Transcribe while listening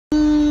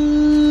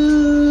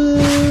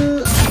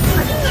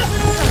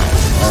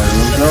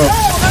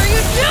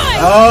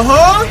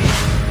Are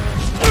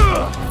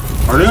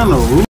they on the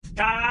roof?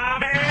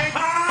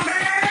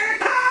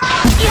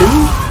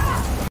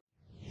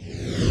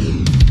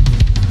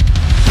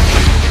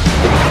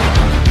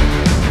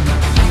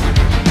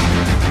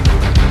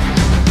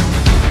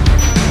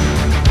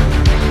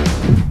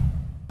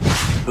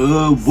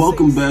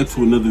 Welcome back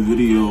to another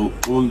video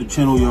on the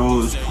channel,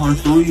 y'all. It's part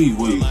 3.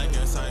 Wait,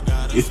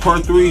 it's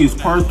part 3. It's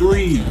part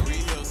 3.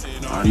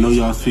 I know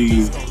y'all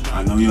see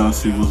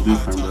what's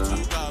different, bro.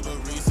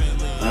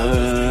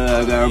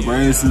 I got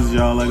braces,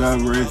 y'all. I got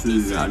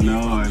braces. I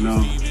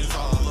know.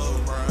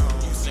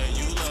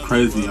 It's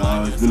crazy,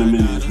 y'all. It's been a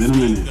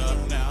minute.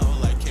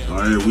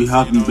 Alright, we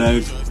hopping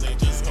back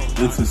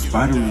into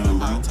Spider-Man,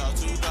 bro.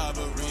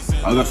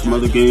 I got some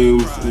other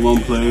games we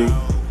won't play.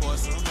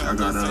 I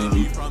got I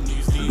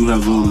do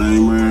have little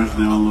name rares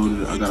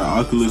downloaded. I got an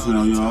Oculus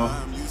now, y'all.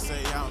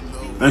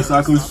 Thanks to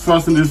Oculus for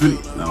sponsoring this video.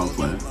 No, I'm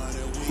playing.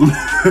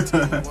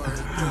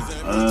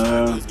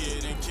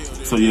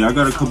 So yeah, I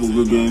got a couple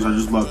good games. I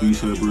just bought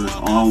Beast Sabers,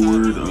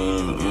 Onward,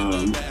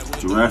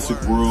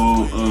 Jurassic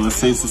World,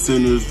 Saints and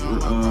Sinners,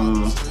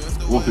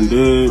 Walking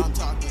Dead.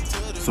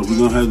 So we're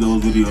gonna have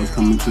those videos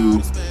coming too.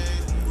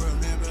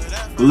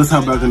 But let's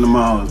hop back in the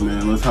miles,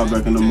 man. Let's hop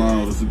back in the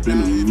miles. It's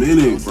been a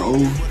minute,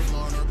 bro.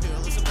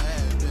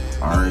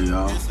 Alright,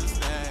 y'all.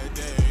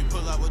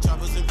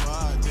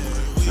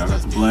 See, I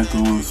got the black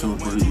on,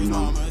 celebrate, you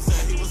know.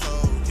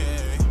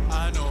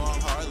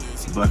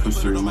 Black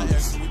History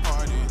Month.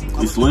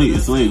 It's late.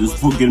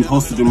 This book getting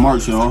posted in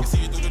March, y'all.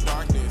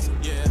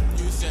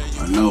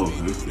 I know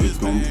it's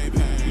gonna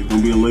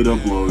be a late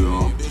upload,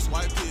 y'all.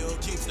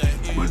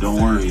 But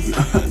don't worry,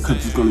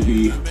 because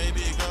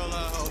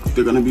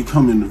they're gonna be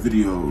coming the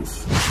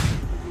videos.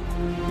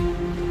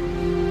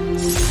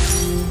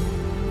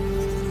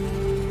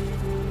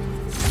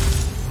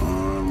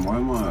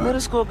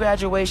 Middle school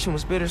graduation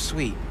was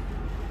bittersweet.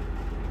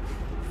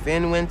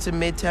 Finn went to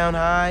Midtown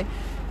High,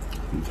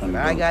 and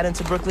I got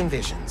into Brooklyn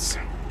Visions.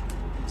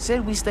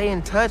 Said we stay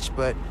in touch,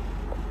 but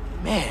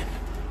man,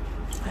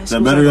 high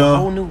school's like a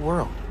whole new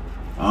world.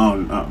 I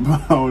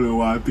don't know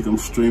why. I think I'm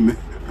streaming.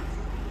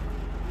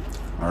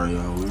 Alright,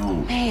 y'all, we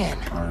on. Man,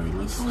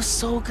 it was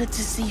so good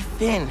to see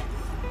Finn.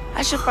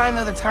 I should find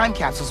the other time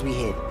capsules we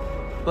hid,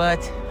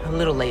 but a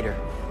little later.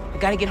 I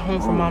gotta get home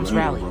from Mom's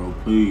rally. Bro,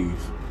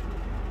 please.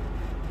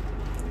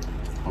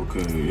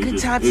 Okay. Good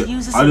time to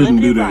use this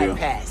unlimited ride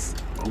pass.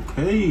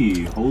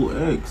 Okay, whole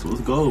X.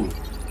 Let's go.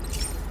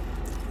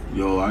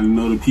 Yo, I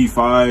know the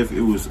P5.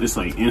 It's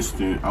like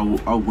instant. I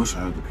wish I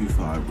had the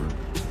P5,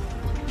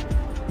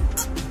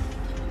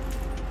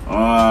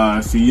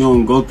 bro. See, you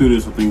don't go through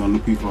this thing on the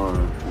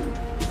P5.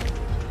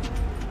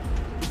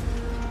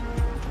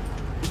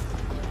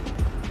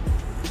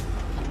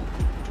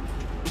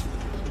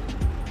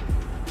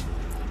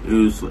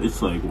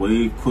 It's like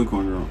way quick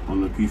on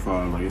the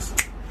P5. Like it's.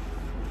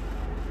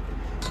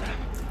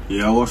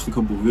 Yeah, I watched a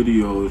couple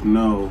videos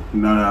now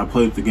that I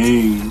played the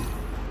game.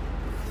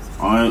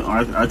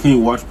 I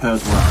can't watch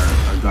past where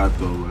I got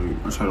though.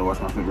 Like I try to watch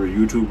my favorite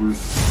YouTubers.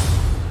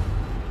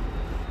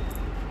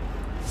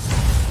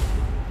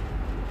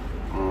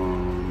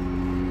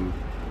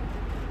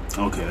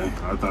 Okay,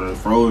 I thought it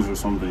froze or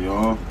something,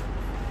 y'all.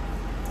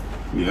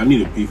 Yeah, I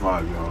need a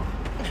P5, y'all.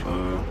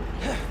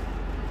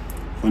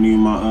 Any of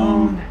my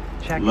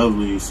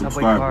lovely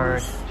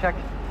subscribers. Check.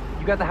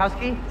 You got the house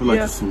key?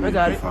 Yeah, I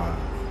got it.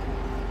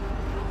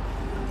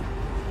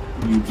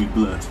 You'll be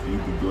blessed.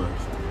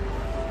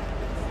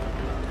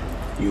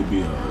 You'll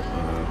be a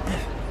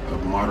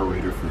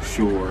moderator for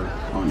sure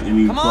on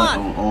any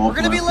platform. All we're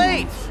gonna be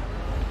late.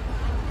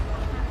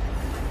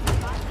 All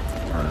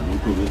right, let me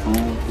put this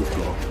on. Let's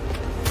go.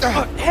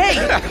 Hey,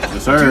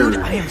 yes, sir.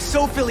 Dude, I am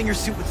so filling your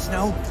suit with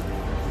snow.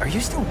 Are you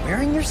still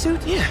wearing your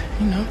suit? Yeah,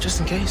 you know, just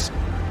in case.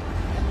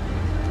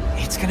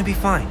 It's gonna be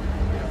fine.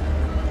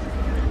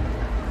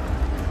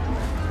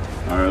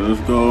 All right,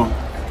 let's go.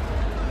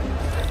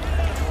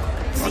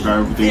 I got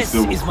everything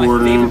still recording. This is my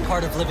favorite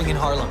part of living in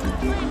Harlem.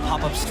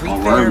 Pop-up street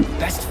fair,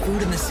 best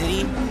food in the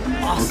city,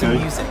 awesome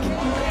music.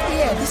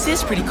 Yeah, this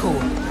is pretty cool.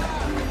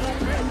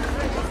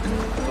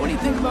 What do you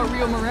think about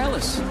Rio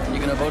Morales? You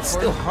gonna vote for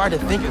Still him? hard to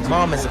think of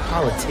Mom as a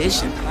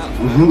politician.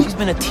 She's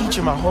been a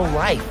teacher my whole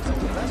life.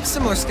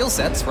 Similar skill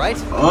sets, right?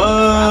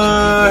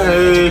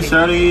 Hey,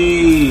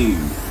 Shawty.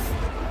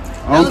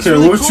 I don't care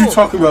what you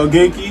talking about,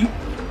 Genki.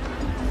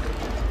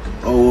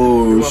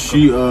 Oh,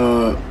 she,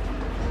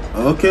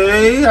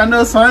 okay, I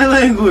know sign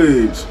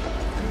language.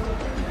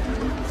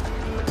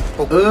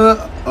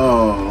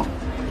 Oh.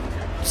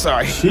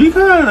 Sorry. She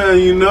kinda,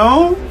 you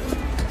know.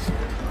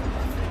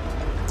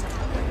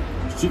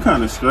 She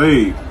kinda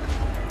straight.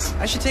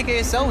 I should take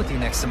ASL with you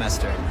next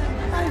semester.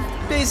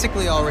 I've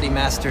basically already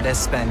mastered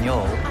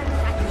Espanol.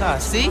 Ah,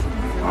 see?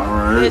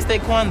 Alright. Desde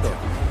cuando?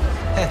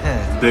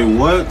 They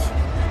what?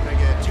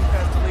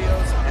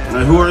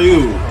 Hey, who are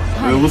you?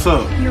 Hey, what's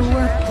up? Your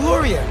work.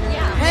 Gloria!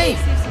 Hey!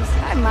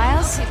 Hi,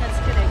 Miles.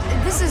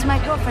 This is my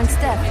girlfriend,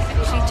 Steph.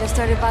 She just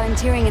started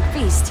volunteering at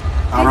Feast.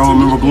 I don't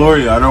remember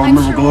Gloria. I don't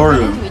remember Gloria.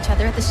 We ran into each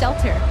other at the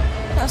shelter.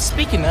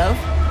 Speaking of,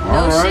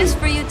 No shifts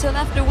for you till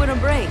after winter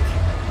break.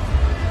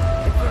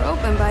 If we're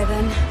open by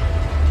then.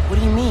 What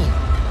do you mean?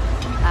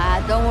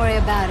 Don't worry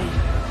about it.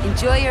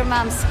 Enjoy your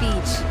mom's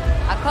speech.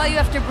 I'll call you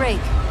after break.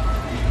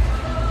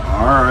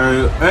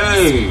 Alright.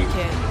 Hey!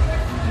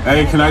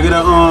 Hey, can I get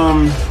a,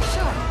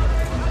 Sure.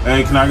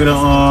 Hey, can I get a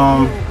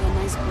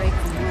nice break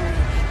from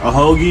work. a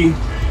hoagie?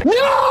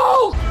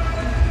 No!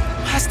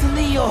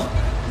 Pastelillo.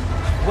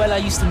 Well, I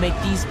used to make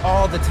these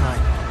all the time.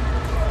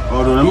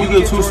 Oh, let me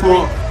get two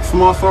small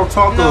soft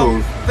tacos.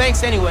 No,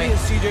 thanks anyway.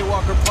 CJ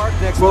Walker Park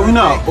next. Bro, we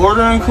not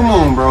ordering? Come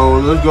on, bro.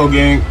 Let's go,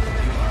 gang.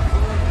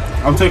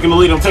 I'm taking the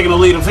lead. I'm taking the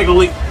lead. I'm taking the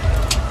lead.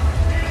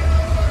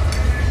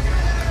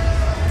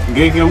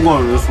 Gang, I'm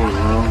going this way,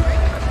 bro.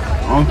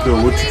 I don't care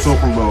what you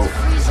talking about.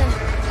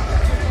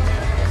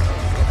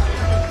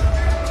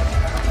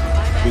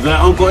 Is that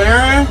Uncle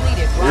Aaron?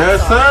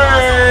 Yes, sir.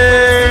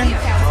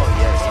 Oh,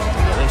 yes,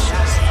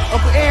 delicious.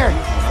 Uncle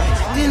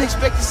Aaron, didn't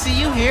expect to see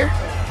you here.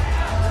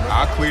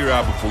 I'll clear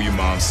out before your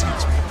mom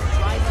sees me.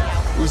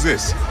 Who's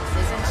this?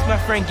 It's my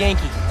friend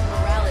Genki.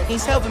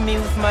 He's helping me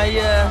with my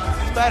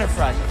spider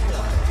project.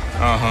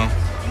 Uh-huh.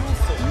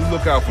 You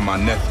look out for my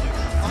nephew.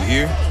 You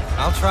hear?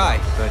 I'll try,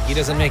 but he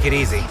doesn't make it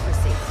easy.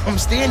 I'm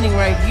standing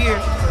right here.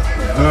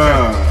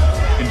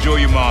 Enjoy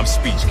your mom's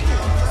speech.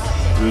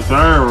 Yes,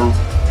 sir.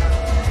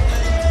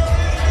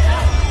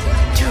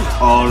 Dude,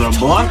 Oh, the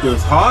block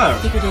is hot.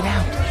 figured it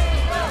out.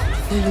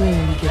 Fill you in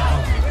when we get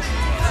home.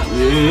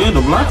 Yeah,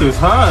 the block is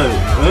hot.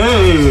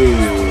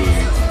 Hey.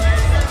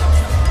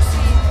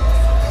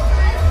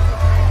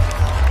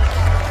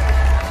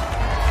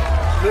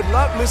 Good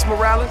luck, Miss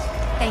Morales.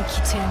 Thank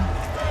you, Tim.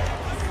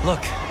 Look,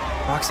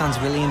 Roxanne's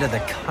really into the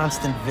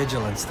constant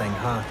vigilance thing,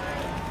 huh?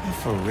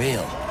 For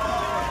real.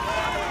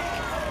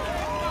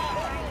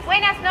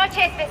 Buenas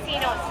noches,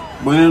 vecinos.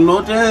 Buenas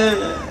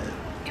noches.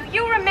 Do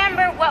you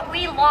remember what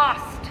we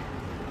lost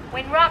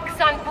when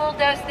Roxanne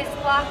bulldozed this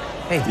block?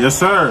 Hey. Yes,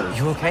 sir.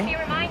 You Let me okay?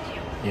 remind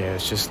you. Yeah,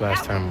 it's just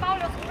last time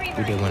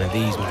we did one of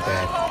these, my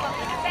bad. Home of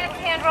the best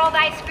hand-rolled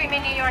ice cream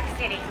in New York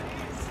City.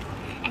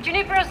 And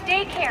Junipero's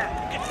daycare.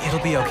 It'll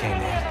be okay,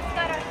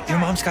 man. Your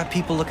mom's got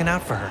people looking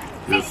out for her.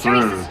 St. Yes,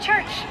 Teresa's sir.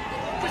 Church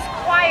was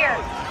choir.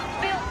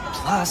 Built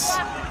Plus,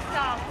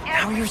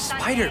 now you're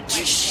Spider.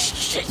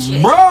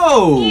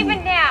 Bro.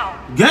 Even now,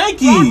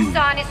 Genki.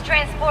 Roxanne is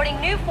transporting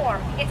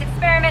Newform, its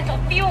experimental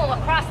fuel,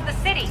 across the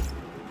city.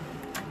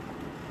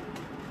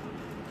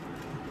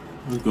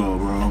 Let's go,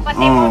 bro. But they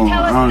won't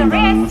tell us I the ain't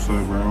done risk. this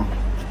way, bro.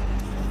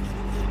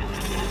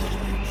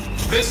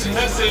 This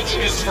message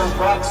is from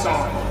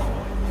Roxanne.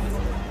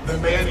 The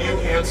man you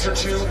answer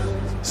to,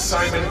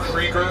 Simon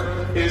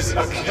Krieger, is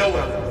a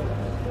killer.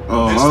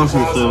 Oh, I was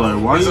gonna say,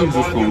 like, why you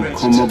just gonna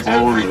come up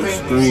on the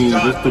screen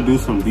just to do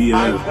some I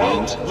BS, bro?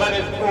 won't let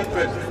it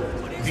open.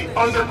 The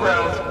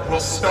underground will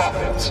stop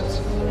it.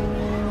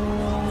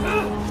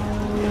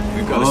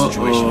 We've got a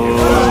situation here.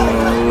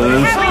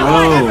 Let's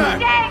go.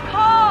 Stay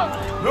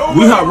calm!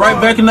 We hop right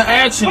back into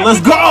action.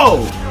 Let's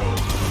go.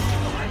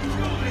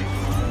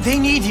 They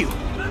need you.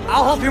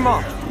 I'll help your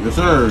mom. Yes,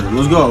 sir.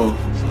 Let's go.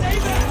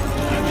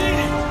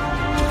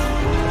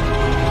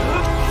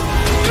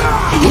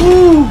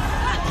 Woo.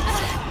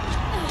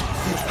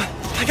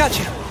 I got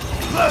you.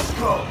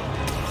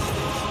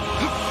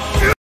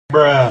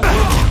 Bruh.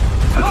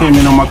 I came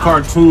in on my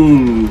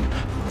cartoon.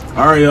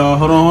 All right, y'all.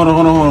 Hold on.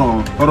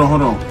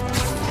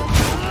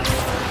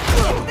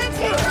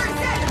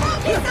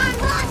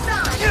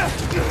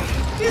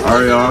 All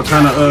right, y'all.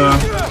 Kind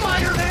of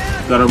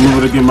gotta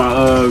move it to get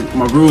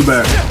my groove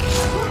back.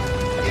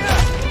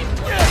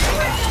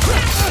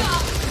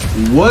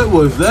 What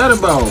was that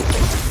about?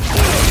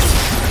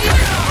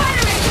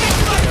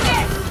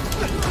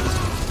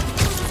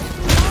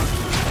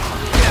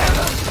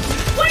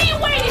 What are you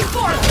waiting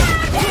for?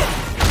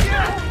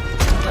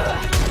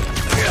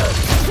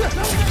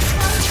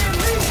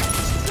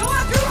 Go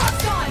after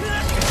Roxanne!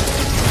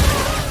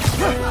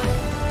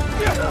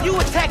 You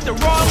attacked the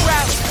wrong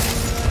route.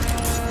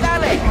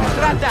 Dale,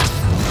 trata.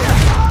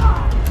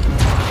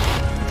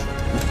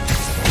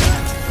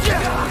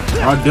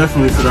 I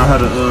definitely said I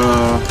had a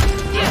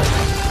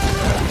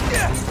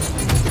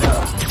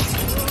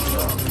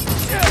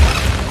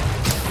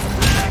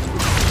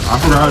I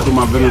forgot how to do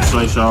my venom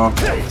slice, y'all.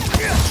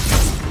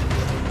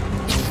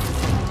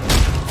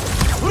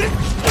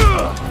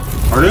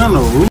 Are they on the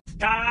roof?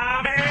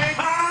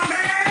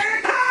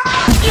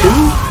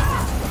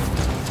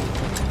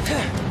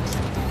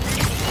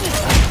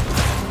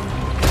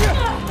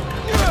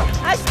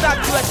 I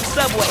stopped you at the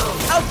subway.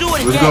 I'll do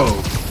it Let's again.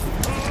 go.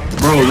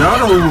 Bro,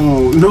 y'all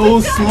don't want no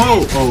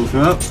smoke. Oh,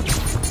 snap.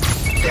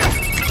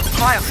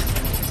 Miles,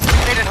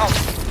 made it home.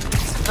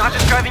 Not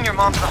just driving your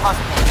mom to the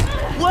hospital.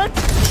 What?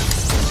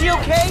 She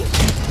okay?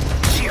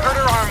 She hurt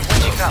her arm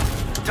when she fell.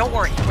 Don't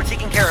worry, we're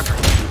taking care of her.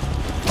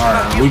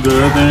 Alright, we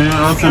good then.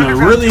 I'm gonna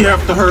really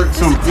have to hurt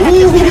some.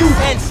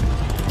 Sense.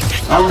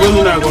 I'm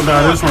really not gonna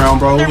die this round,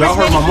 bro. Y'all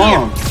hurt my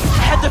mom.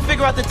 I had to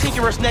figure out the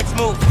Tinkerer's next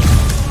move.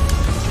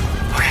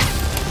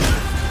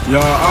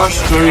 Y'all, I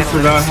straight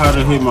forgot how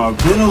to hit my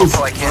venom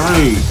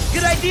spray.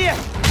 Good idea.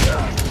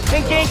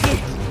 And Genki,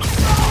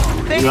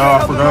 Thanks y'all,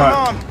 for I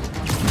forgot.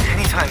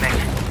 Anytime, man.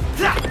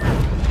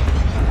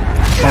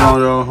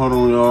 Hold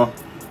on, y'all.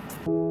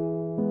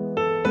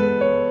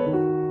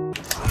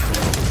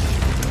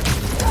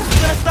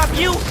 I'm gonna stop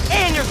you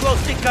and your glow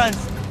stick guns.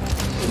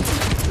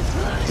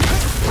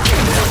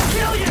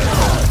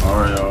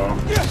 Alright, y'all.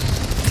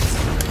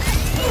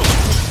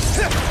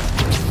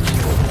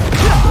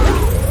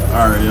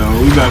 Alright,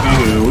 y'all. We back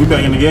in here. We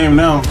back in the game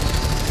now.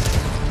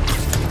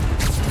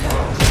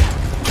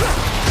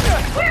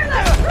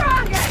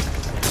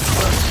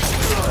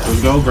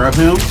 Let's go. Grab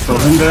him. Throw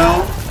him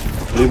down.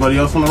 Anybody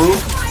else on the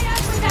roof?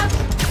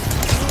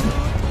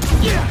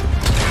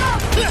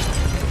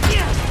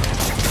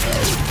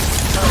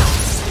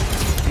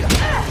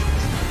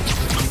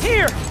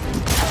 Here.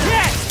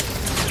 Yes.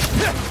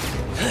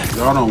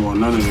 Y'all don't want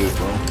none of this,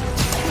 bro.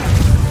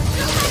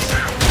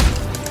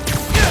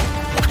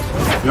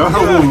 Y'all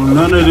don't want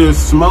none of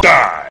this smoke.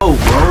 Oh,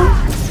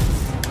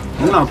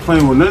 bro. I'm not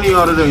playing with none of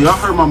y'all today. Y'all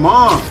hurt my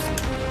mom.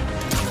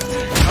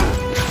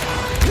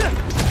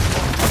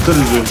 I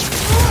could've just.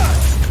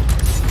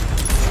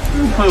 I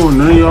ain't playing with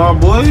none of y'all,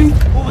 boy.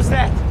 What was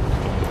that?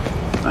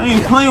 I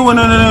ain't playing with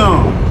none of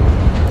them.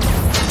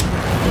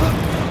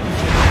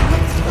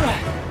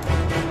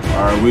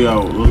 Alright, we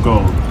out. Let's go.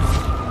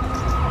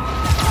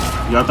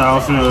 Y'all thought I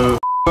was finna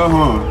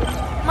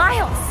huh?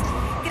 Miles!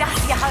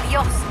 Gracias a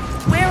Dios.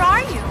 Where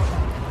are you?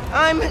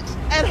 I'm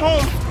at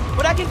home,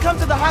 but I can come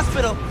to the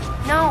hospital.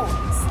 No,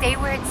 stay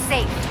where it's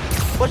safe.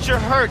 But you're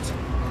hurt.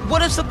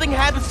 What if something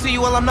happens to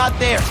you while I'm not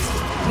there?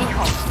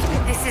 Mijo,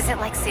 this isn't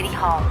like City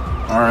Hall.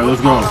 Alright,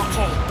 let's go.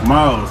 Okay.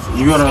 Miles,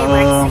 you gotta,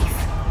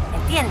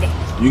 Entiende?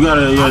 you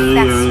gotta,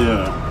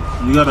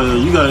 yeah. You gotta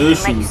Let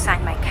issue. you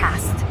sign my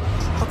cast.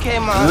 Okay,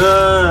 Ma.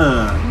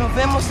 Yeah. Nos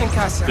vemos en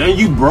casa. Then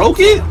you broke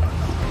it?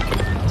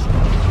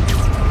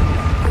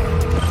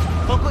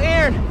 Uncle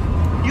Aaron,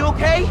 you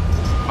okay?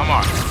 I'm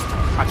alright.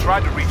 I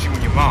tried to reach you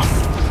and your mom.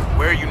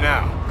 Where are you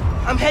now?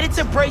 I'm headed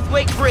to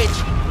Braithwaite Bridge.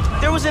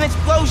 There was an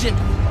explosion.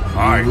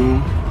 Alright.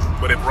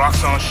 But if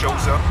Roxxon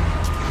shows up,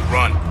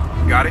 run.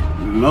 Got it?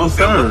 No,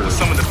 They'll look sir. for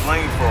some of the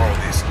blame for all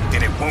this,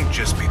 and it won't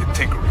just be the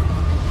tinkering.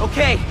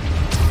 Okay,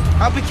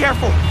 I'll be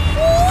careful.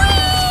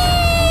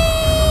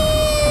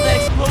 That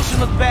explosion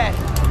looked bad.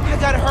 I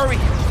gotta hurry.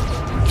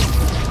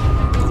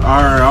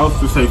 Alright, I was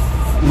gonna say,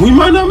 we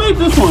might not make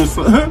this one.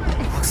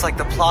 Looks like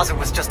the plaza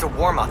was just a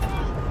warm-up.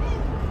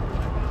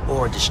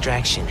 Or a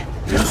distraction.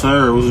 Yes,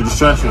 sir. It was a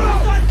distraction.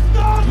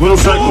 We don't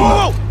check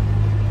Whoa!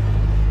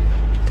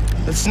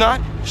 Let's not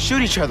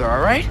shoot each other,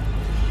 all right?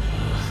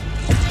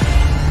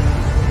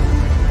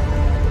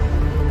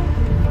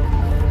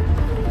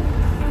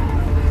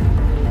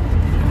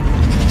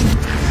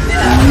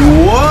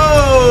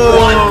 Whoa!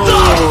 What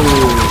the?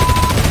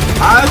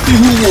 I see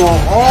who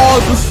want all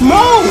the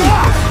smoke.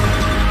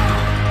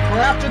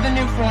 We're after the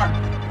new form.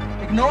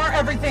 Ignore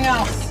everything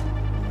else.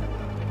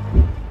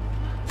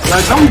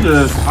 Like, don't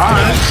just,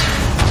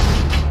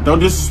 alright. Don't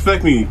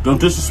disrespect me. Don't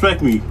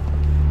disrespect me.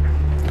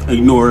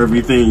 Ignore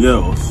everything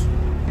else.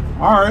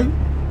 Alright.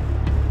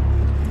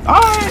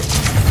 Alright.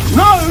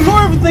 No,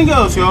 ignore everything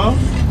else, y'all.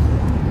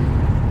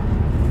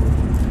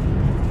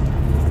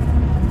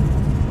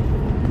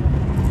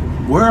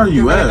 Where are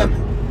you at?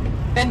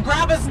 Then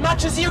grab as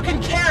much as you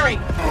can carry.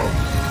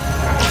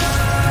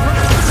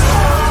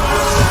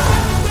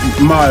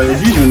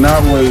 Miles, you did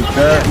not wait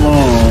that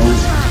long.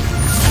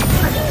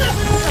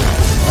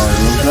 Alright,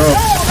 let's go.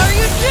 What are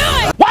you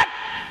doing? What?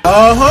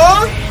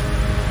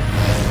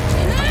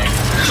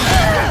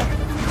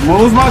 What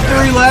was my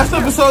theory last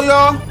episode,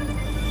 y'all?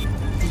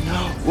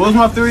 What was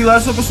my theory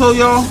last episode,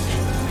 y'all?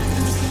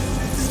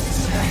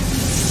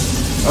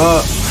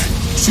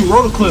 Shoot,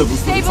 roll the clip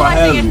if I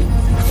have it.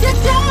 Get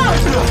down!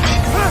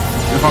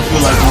 If I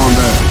feel like going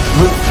back.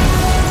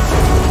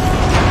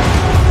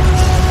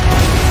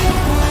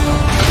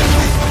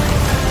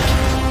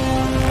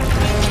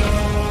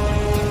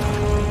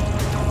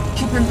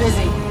 Keep him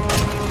busy.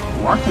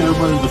 Why can't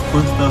everybody just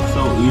put stuff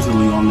so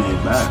easily on their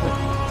back?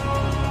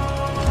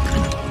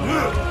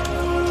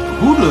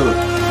 Who the?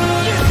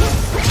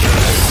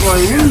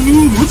 Like,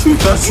 what you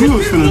thought you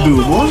was finna do,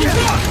 boy?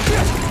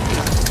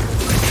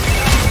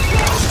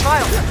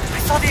 Miles, I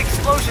saw the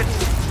explosion.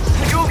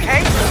 Are you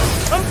okay?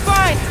 I'm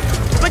fine.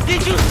 But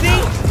did you see?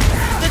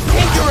 The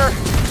Tinkerer.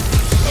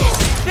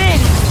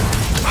 Finn.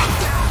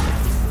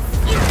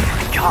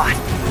 God.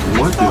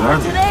 What did I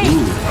do?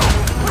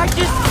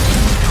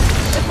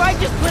 If I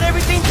just put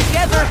everything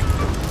together.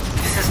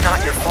 This is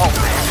not your fault,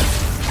 man.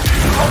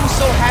 I was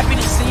so happy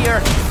to see her.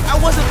 I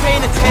wasn't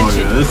paying Oh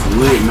attention. yeah, it's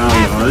lit now,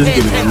 y'all. It's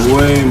getting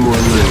way more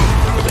lit.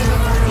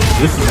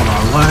 This is what I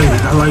like.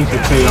 I like the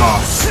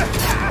chaos.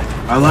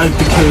 I like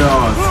the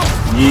chaos.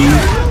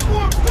 Yeah.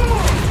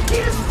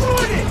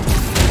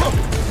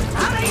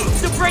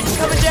 The bridge is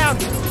coming down.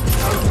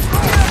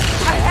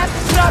 I have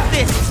to stop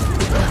this.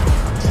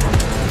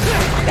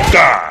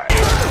 Die!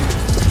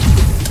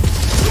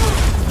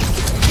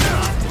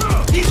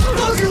 He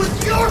told you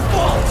it's your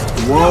fault.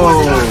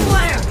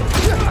 Whoa.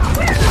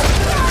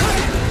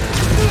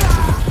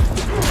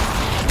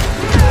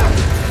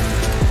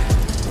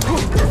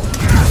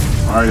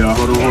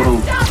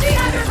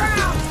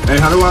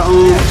 how do I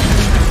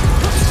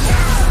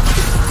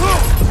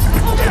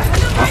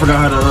forgot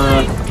how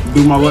to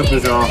do my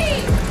weapons, y'all.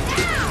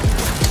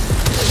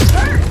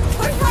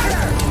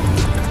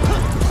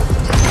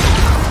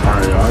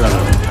 Alright, y'all,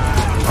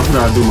 I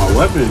forgot to do my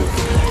weapons.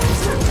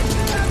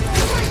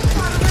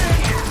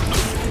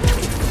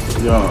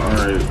 Yo,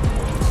 alright.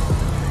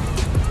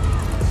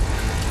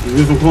 Let's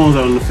get some clones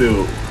out in the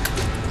field.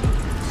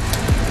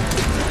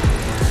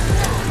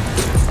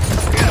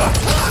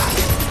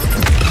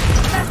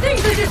 That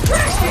thing's a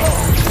distraction!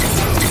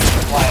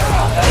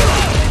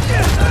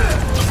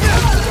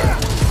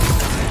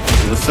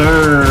 Yes, sir.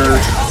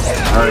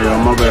 Alright, y'all,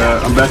 my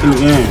bad. I'm back in the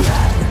game.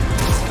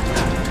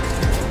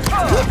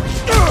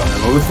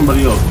 Go with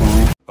somebody else,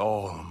 clone.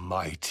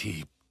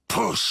 Almighty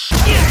push.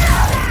 Yes,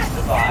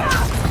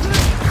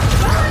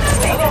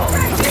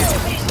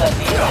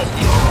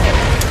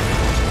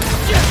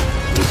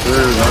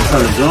 sir. Y'all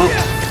trying to jump?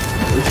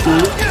 It's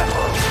cool.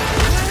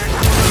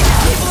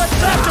 What's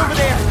left over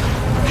there?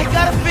 I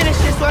gotta finish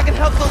this so I can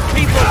help those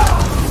people.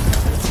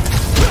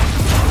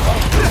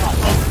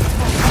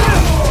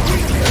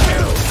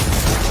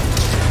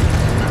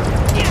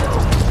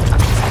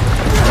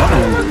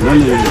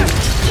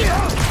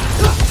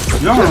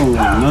 Y'all don't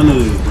want none of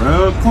this,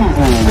 bro. Come on,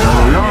 bro.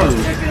 Y'all.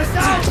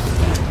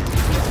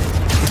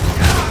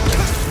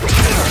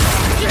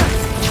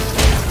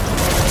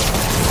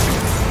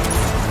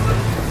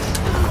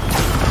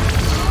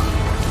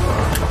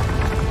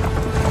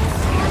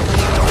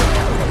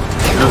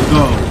 Let's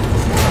go.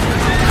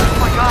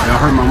 Y'all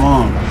hurt my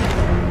mom.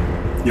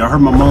 Y'all hurt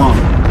my mom.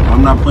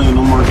 I'm not playing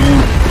no more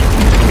games.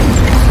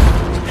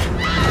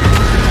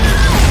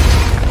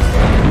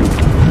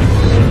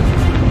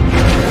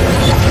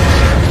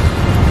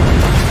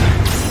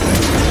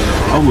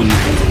 I wouldn't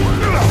even know where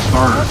to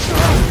start.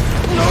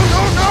 No!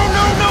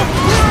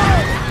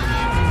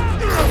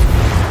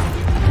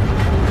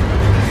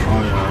 Oh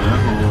yeah, that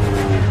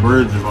whole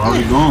bridge is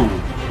already gone.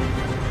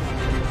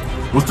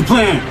 What's the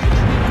plan?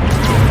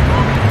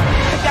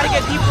 I gotta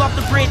get people off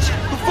the bridge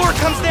before it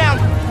comes down.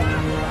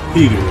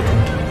 Peter.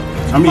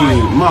 I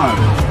mean, Miles.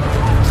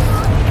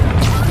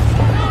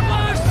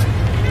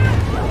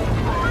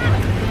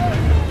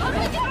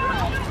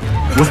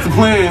 What's the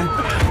plan?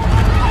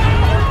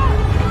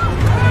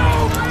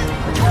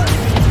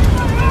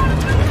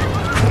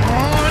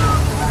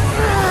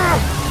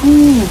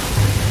 Ooh.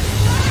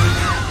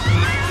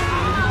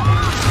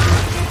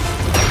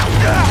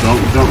 Jump,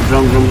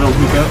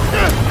 pick up.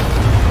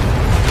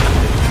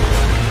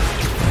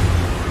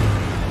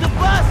 The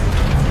bus!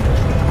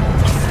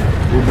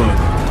 What bus?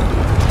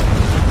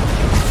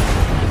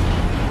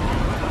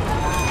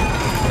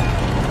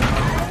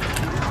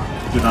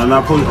 Did I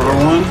not push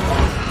R1?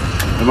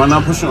 Am I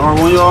not pushing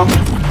R1, y'all?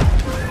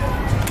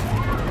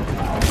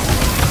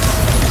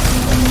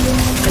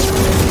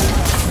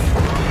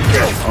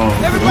 Oh,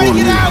 everybody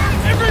get out!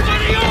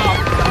 Everybody off!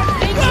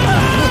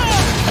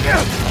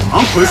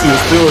 I'm pushing it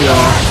still,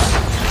 y'all.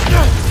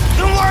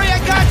 Don't worry, I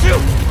got you!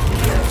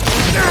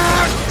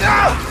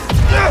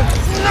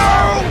 No!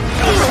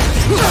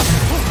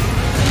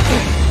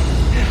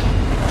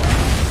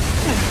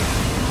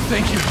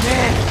 Thank you.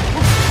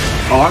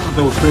 Oh, I thought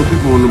there was still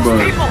people on the bus.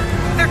 People!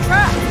 They're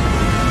trapped!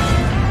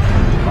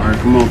 Alright,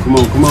 come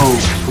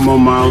on,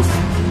 Miles.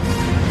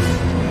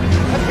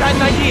 I've got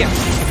an idea.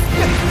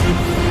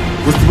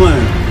 What's the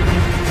plan?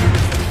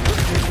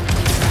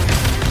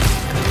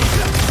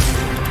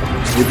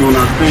 We're doing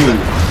our thing.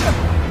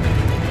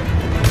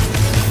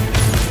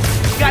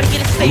 Gotta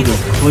get it I'm stable.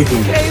 just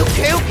clicking.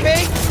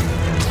 Okay.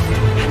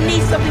 I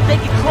need something they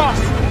can cross.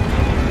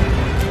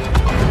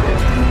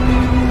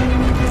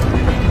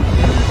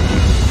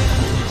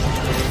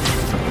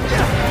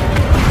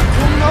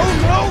 No!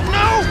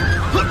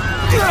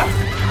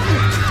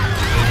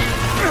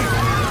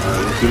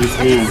 Alright, let's do this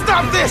again.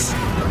 Stop this!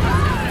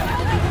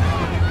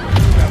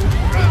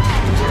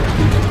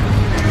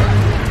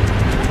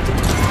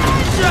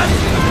 Just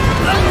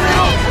a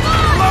little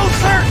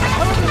closer!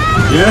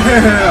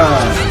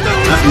 Yeah!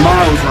 That's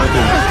Miles right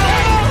there.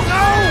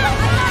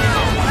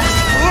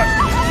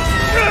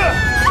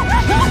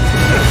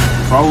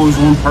 It's always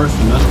one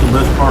person. That's the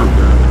best part,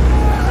 bro.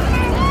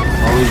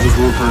 Always just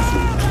one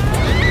person.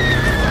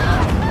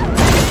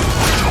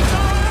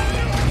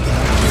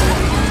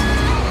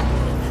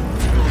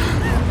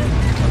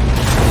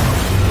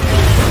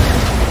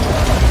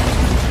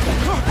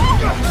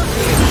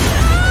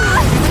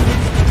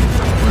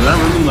 Was that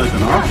really like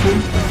an option?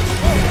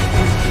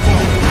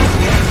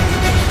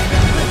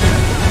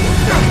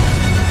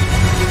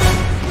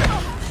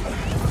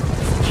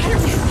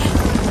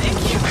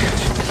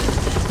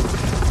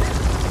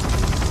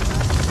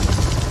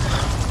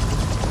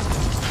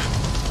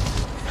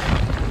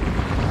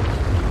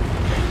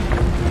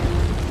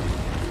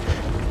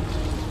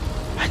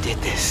 I did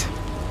this.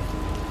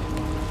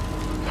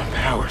 My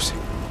powers.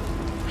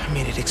 I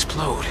made it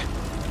explode.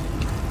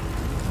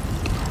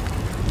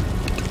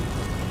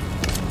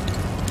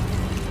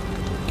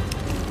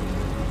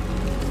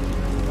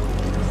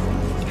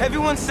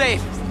 Everyone's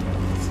safe.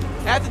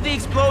 After the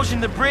explosion,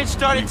 the bridge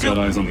started to... You've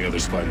got eyes on the other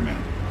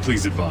Spider-Man.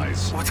 Please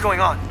advise. What's going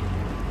on?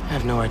 I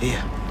have no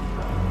idea.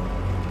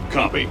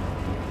 Copy.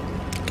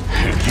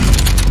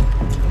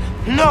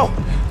 No!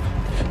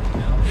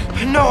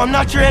 No, I'm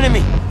not your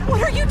enemy!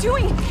 What are you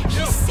doing?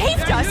 He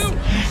saved us!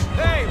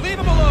 Hey, leave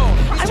him alone!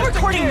 I'm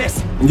recording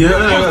this!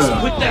 Yeah!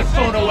 Put that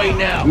phone away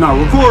now! Nah,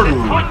 recording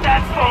him! Put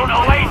that phone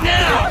away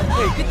now!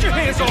 Hey, get your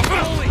hands off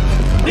him!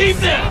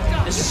 Leave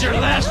now! This is your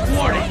last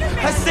warning!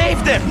 I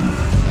saved him!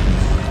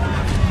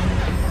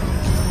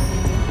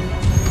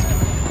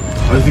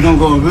 Oh, is he gonna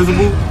go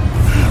invisible?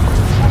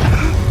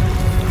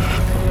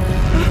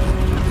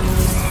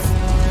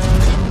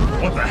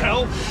 What the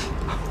hell?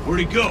 Where'd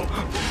he go?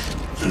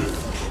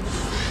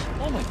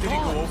 Oh my God! Did he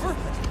go over?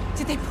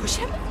 Did they push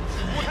him?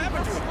 What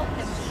happened to him?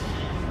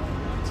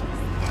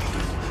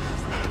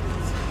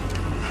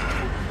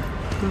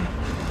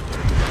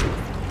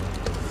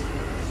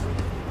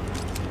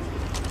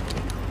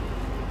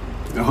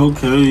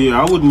 Okay,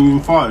 yeah, I wouldn't even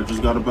fight.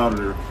 Just got up out of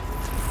there.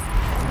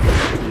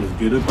 Just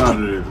get up out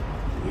of there.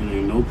 It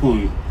ain't no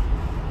point.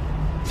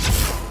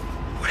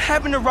 What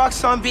happened to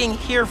Roxxon being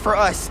here for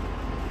us?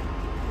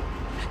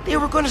 They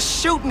were gonna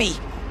shoot me.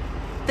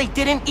 They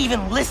didn't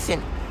even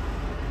listen.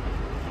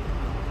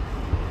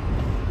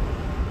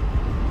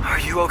 Are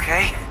you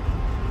okay?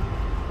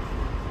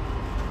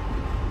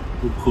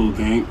 Cool,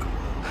 gank.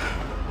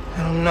 I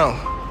don't know.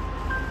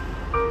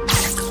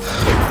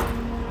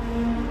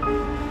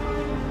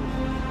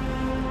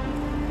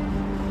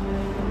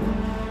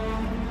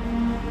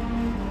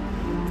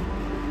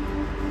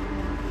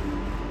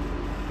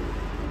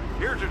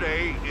 Here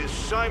today is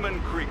Simon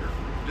Krieger,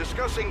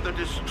 discussing the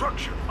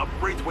destruction of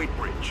Braithwaite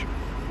Bridge.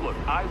 Look,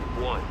 I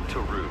want to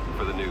root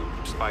for the new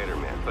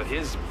Spider-Man, but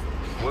his,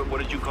 what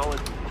did you call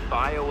it?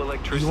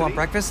 Bioelectricity? You want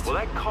breakfast? Well,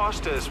 that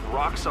cost us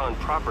Roxxon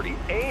property,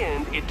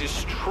 and it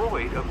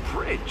destroyed a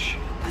bridge.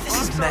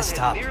 This is messed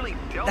up.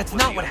 That's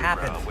not what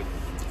happened.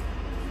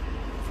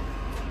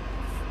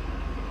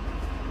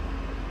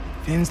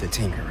 Finn's the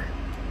Tinkerer.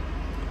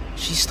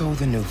 She stole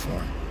the new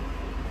form.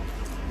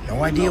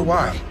 No idea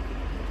why.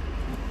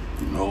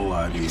 No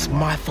idea. It's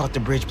my fault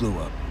the bridge blew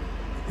up.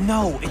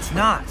 No, it's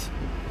not.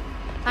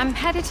 I'm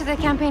headed to the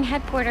campaign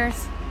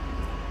headquarters.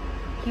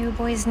 You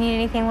boys need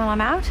anything while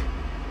I'm out?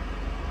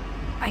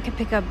 I could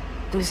pick up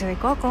dulce de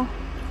coco.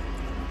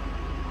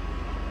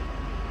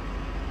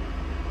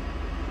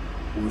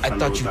 I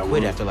thought you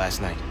quit after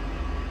last night.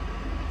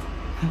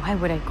 Why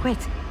would I quit?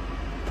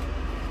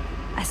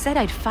 I said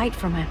I'd fight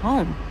for my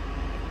home.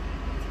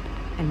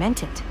 I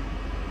meant it.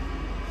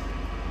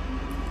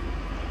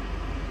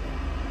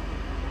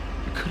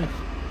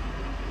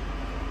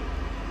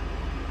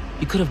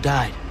 You could have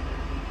died.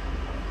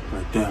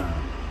 Like that.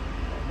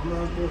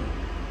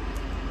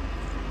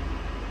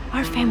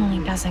 Our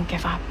family doesn't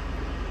give up.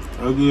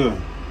 Oh yeah.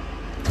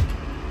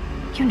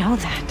 You know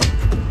that.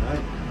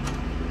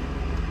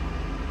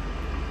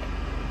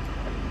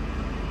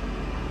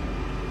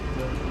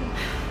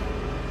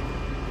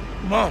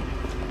 Mom.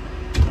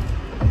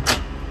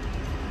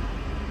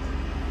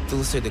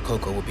 Dulce de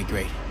coco would be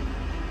great.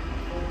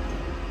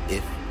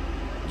 If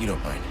you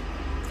don't mind.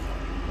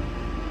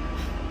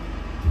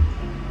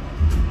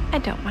 I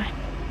don't mind.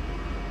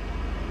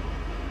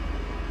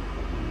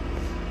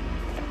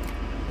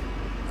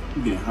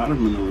 You getting hot up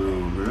in the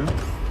room, bro.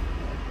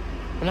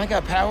 When I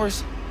got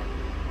powers,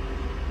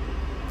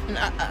 and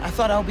I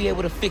thought I'll be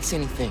able to fix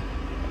anything.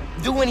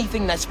 Do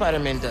anything that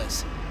Spider-Man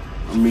does.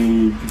 I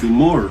mean, you can do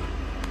more.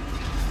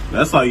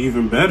 That's like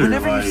even better.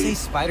 Whenever like, you say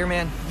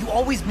Spider-Man, you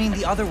always mean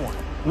the other one.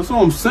 That's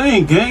what I'm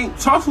saying, gang.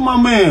 Talk to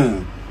my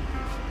man.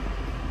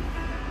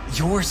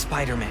 You're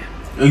Spider-Man.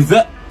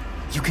 Exactly.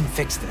 You can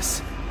fix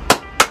this.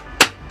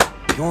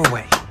 Your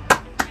way.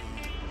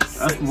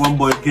 That's one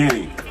boy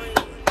gang.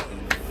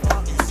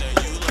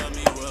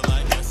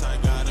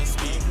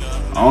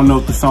 I don't know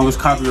if the song is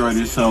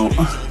copyrighted, so.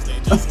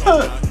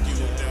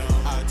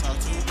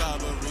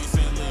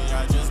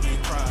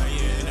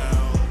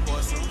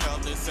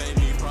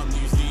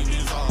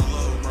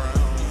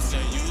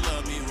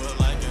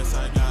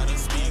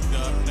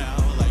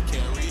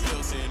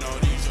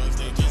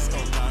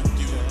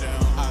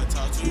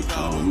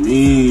 Oh,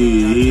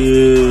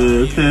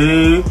 me.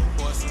 Okay.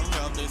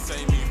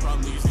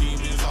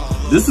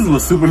 This is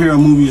what superhero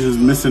movies is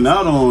missing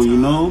out on, you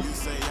know?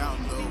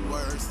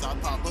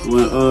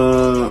 When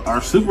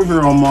our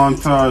superhero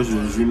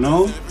montages, you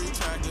know?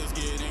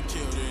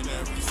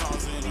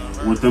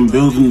 With them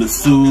building the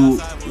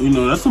suit, you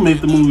know, that's what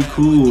made the movie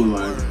cool.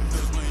 Like,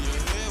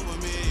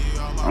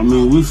 I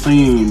mean, we've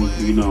seen,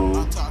 you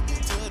know,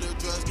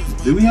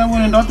 did we have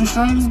one in Doctor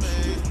Strange?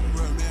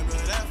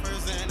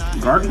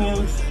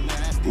 Guardians?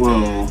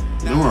 Well,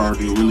 they were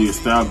already really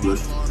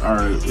established.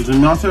 Alright, is it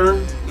my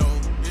turn?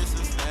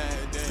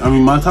 I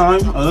mean, my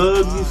time?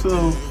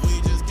 So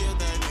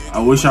I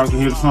wish y'all could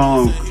hear the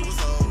song.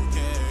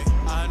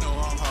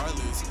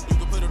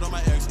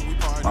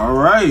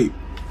 Alright.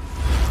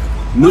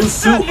 New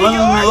suit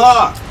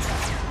unlocked.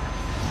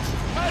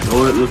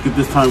 Go ahead, let's get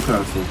this time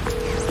capsule.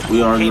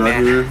 We already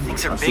right here.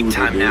 Things are big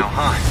time now,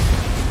 huh?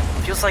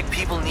 Feels like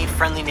people need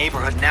friendly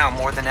neighborhood now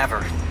more than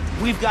ever.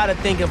 We've got to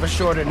think of a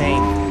shorter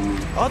name.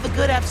 All the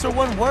good apps are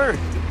one word.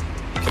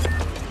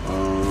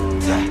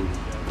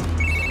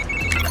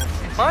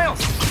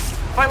 Miles,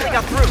 finally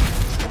got through.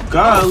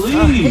 Golly!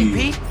 Hey,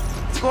 Pete,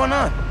 what's going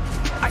on?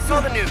 I saw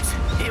the news.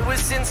 It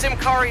was in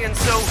Kari, and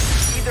so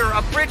either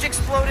a bridge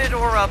exploded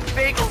or a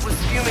bagel was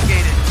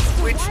fumigated,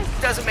 which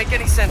doesn't make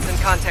any sense in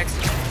context.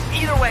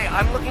 Either way,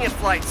 I'm looking at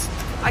flights.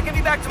 I can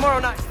be back tomorrow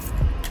night.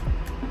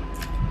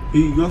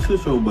 Pete, go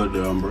sit your butt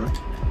down, bro.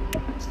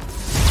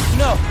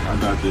 No, I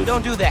got this.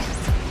 Don't do that.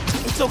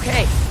 It's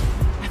okay.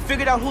 I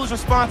figured out who's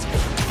responsible,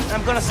 and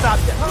I'm gonna stop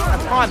them. I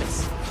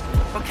promise.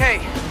 Okay,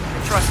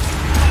 I trust you.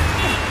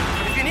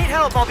 But if you need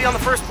help, I'll be on the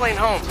first plane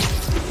home.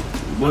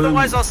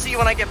 Otherwise, I'll see you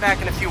when I get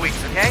back in a few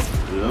weeks, okay?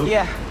 Yep.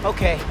 Yeah,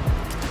 okay.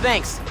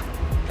 Thanks.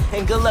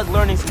 And good luck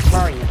learning some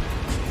Kari.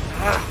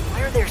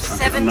 Why are there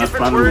 7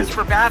 different words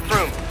for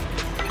bathroom?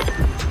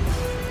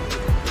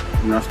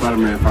 I'm not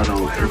Spider-Man if I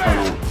don't.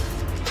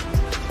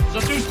 So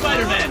through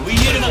Spider-Man, we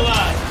need him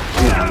alive.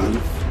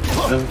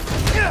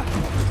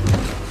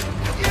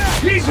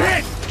 He's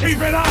hit! Keep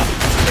it up!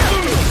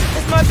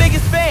 It's my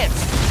biggest fan.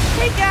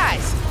 Hey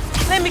guys,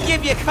 let me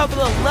give you a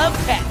couple of love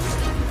pats.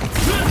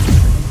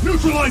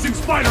 Neutralizing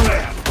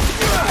Spider-Man!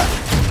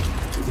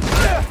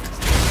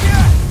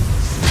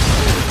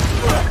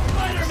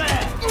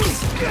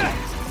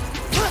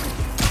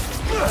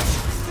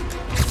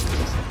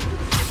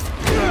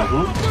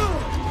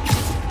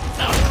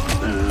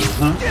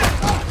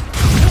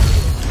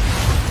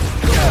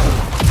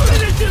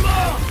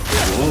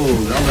 Whoa,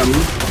 y'all got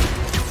me.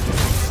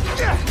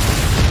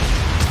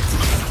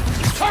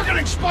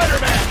 Targeting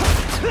Spider-Man!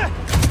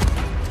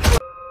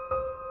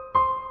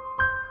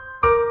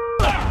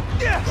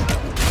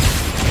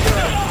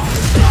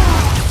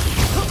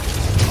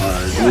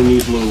 Alright, doing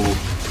these little...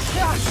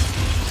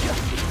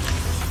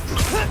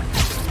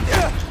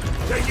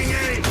 Taking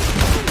aim!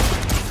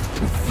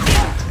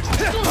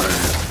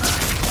 Alright.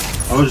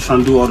 I was just trying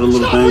to do all the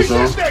little things,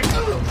 though.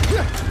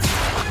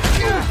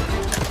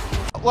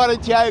 What a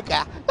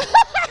joker.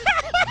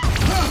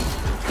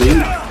 See?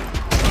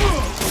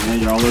 Man,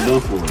 y'all are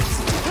done for it.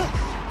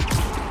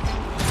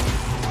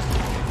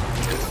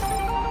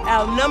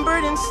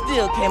 Outnumbered and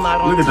still came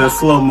out on Look at that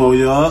slow-mo,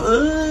 y'all.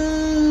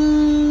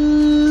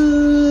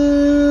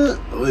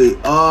 Wait,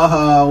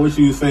 I wish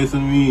you was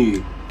facing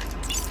me.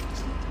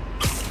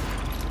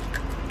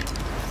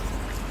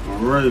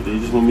 Alright, they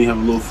just want me to have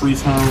a little free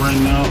time right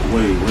now.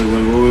 Wait.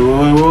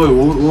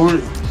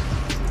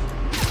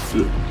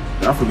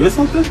 Did I forget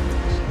something?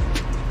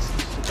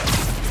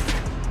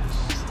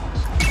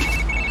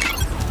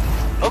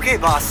 Okay,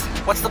 boss.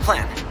 What's the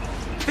plan?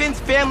 Finn's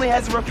family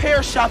has a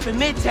repair shop in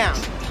Midtown.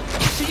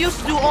 She used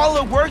to do all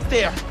her work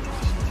there.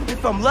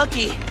 If I'm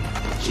lucky,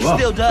 she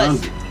still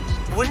does.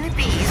 Wouldn't it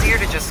be easier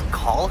to just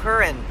call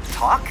her and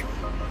talk?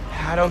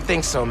 I don't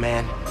think so,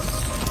 man.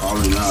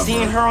 Probably not,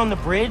 Seeing her on the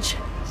bridge?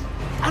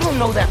 I don't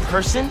know that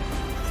person.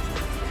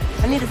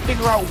 I need to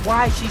figure out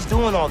why she's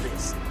doing all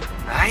this.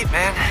 Alright,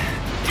 man.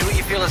 Do what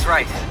you feel is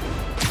right.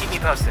 Keep me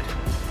posted.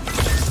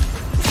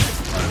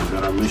 Alright, we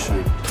got our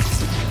mission.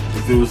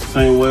 If it was the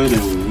same way,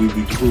 then we'd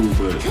be cool,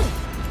 but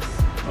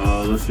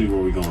let's see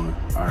where we're going.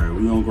 Alright,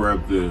 we're gonna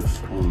grab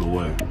this on the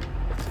way.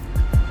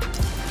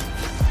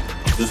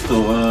 Just so,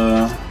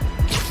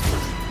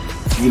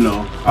 you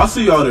know, I'll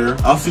see y'all there.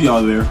 I'll see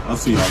y'all there.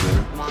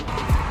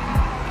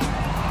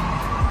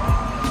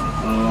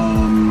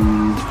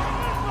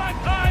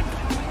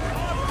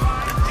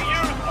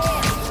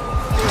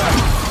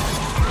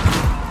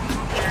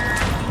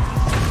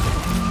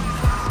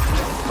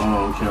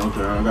 Oh, okay,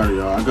 I got it,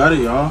 y'all. I got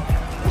it.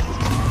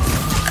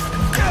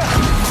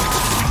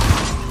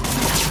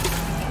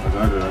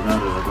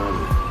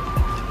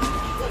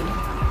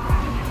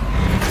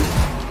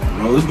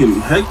 Bro, it's getting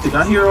hectic.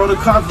 I hear all the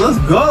cops. Let's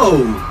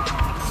go.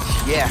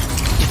 Yeah.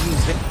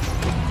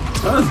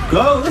 Let's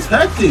go. It's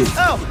hectic.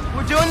 Oh,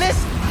 we're doing this?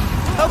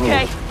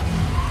 Okay.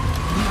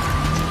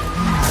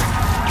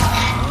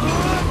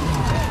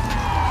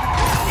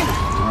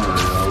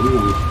 Alright, y'all. We're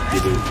gonna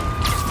get it.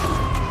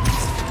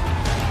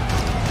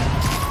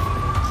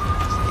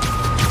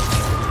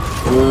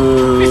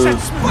 It's that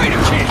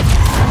Spider-Man!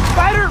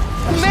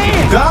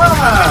 Spider-Man!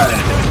 God!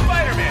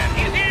 Spider-Man,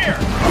 he's here!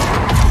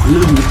 I knew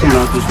he was coming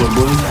out this way,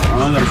 boy.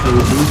 I gotta tell you.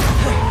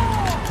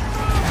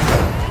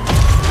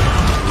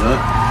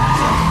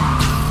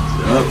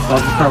 Yup,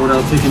 stop the car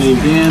without taking any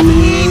damage.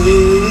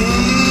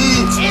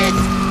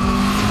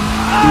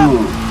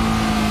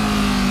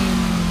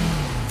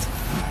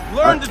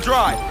 Learn to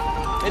drive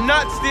and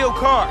not steal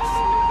cars.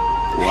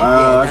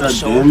 Wow, I got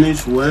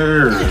damage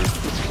where?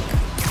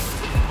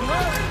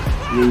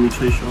 Let me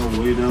chase y'all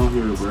way down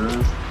here,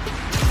 bruh.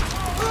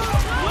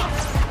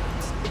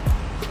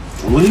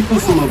 And when he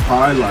puts them up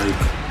high, like,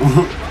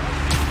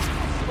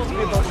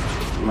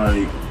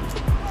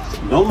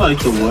 don't like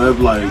the web,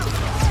 like,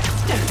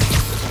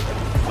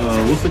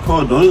 what's it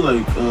called? Don't it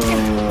like,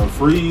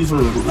 freeze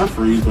or not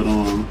freeze, but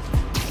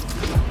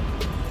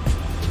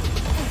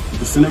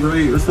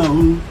disintegrate or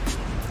something?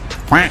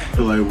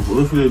 So like,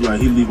 look at it,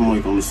 like he leave him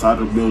like on the side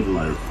of the building,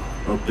 like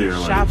up there,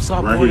 like Shop's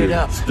all right boarded here,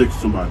 up. stick to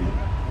somebody.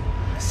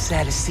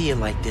 Sad to see it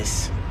like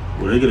this.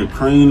 Will they get a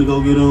crane to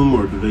go get him,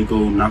 or do they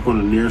go knock on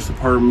the nearest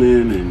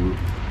apartment and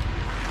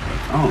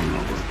like, I don't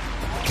know, bro.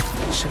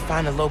 Should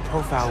find a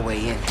low-profile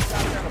way in.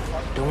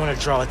 Don't want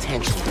to draw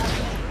attention.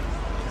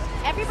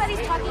 Everybody's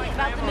talking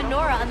about the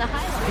menorah on the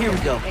highway. Here we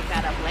go. Pick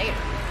that up later.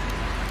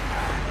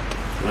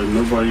 Like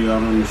nobody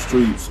out on the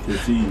streets can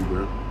see you,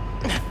 bro.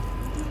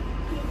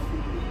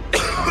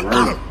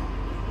 Alright.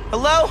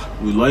 Hello?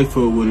 We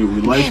Lightfoot with it.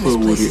 We Lightfoot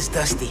with it. This place is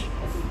dusty.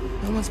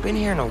 No one's been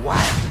here in a while.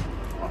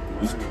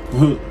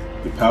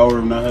 The power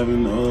of not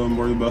having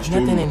worry about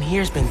streaming. Nothing in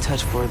here's been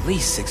touched for at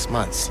least 6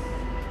 months.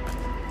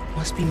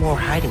 Must be more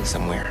hiding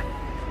somewhere.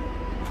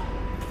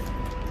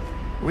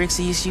 Rick's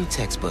ESU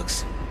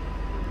textbooks.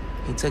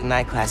 He took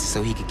night classes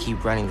so he could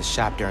keep running the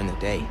shop during the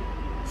day.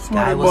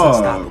 Guy was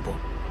unstoppable.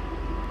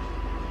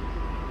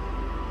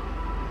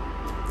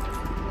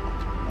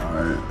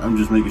 Alright, I'm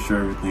just making sure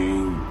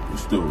everything is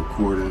still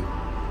recording.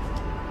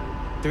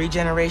 3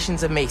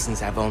 generations of Masons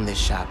have owned this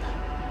shop.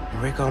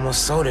 Rick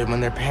almost sold it when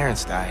their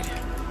parents died.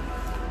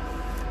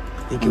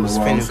 I think it was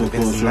Finn who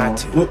convinced him not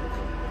to. What?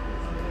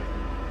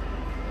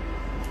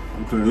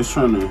 Okay, it's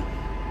trying to...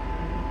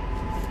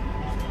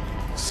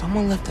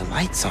 Someone left the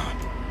lights on.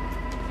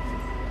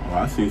 Oh,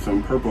 I seen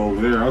something purple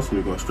over there. I was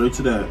gonna go straight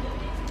to that.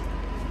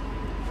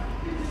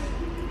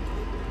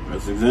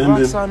 Let's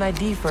examine. Rock saw an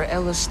ID for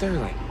Ella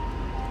Sterling.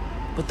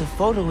 But the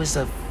photo is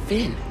of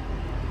Finn.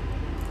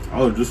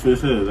 Oh, just Finn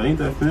says, ain't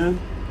that Finn?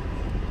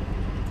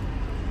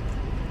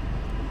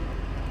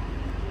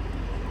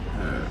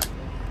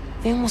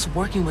 Finn was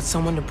working with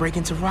someone to break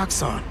into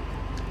Roxxon.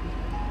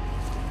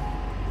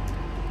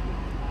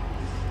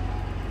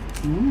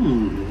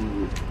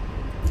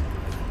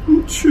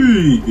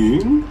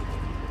 Intriguing.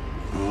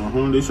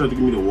 They tried to get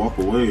me to walk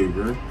away,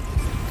 bro.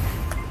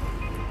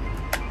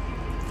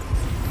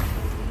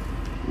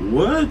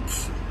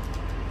 What?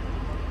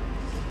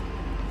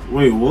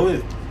 Wait,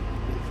 what?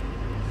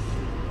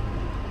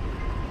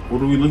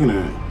 What are we looking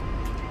at?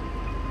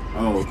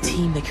 Oh, okay. The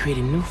team that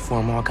created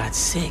Nuform all got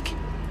sick.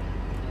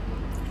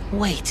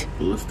 Wait.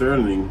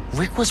 Sterling.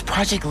 Rick was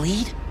project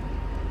lead?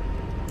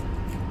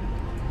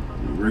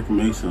 Rick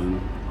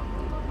Mason.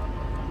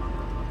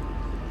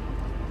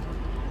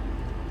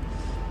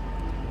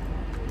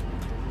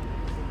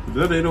 Is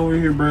that it over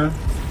here, bruh?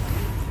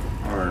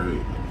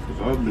 Alright.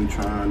 Because I've been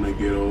trying to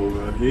get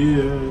over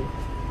here.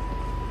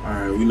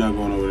 Alright, we're not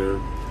going over there.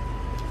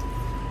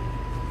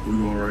 We're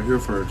going right here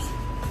first.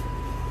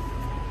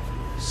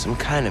 Some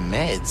kind of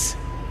meds.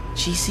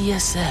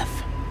 GCSF.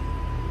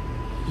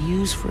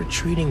 Used for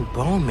treating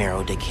bone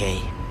marrow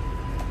decay.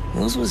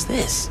 Whose was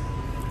this?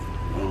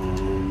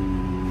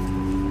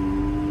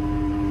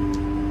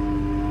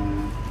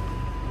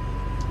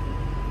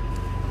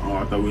 Oh,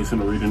 I thought we was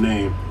gonna read the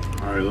name.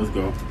 Alright, let's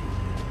go.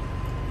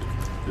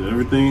 Is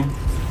everything?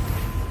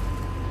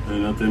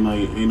 Ain't nothing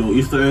like, ain't no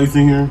Easter eggs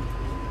in here?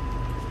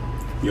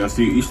 Y'all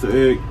see an Easter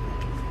egg?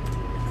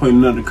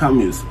 Pointing out the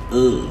comments.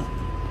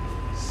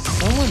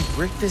 Someone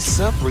bricked this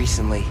up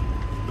recently.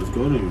 Let's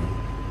go then.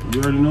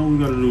 You already know what we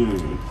gotta do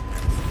then.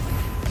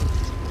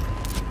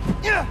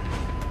 Yeah.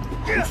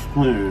 What's the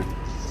plan?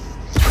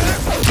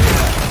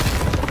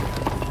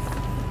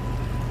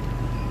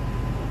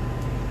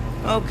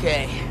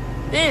 Okay.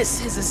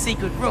 This is a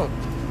secret room.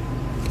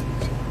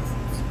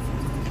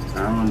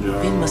 Found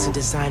y'all. Finn must have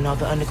designed all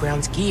the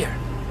Underground's gear.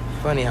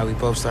 Funny how we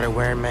both started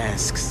wearing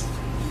masks.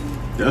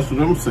 That's what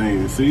I'm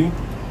saying, see?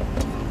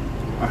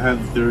 I had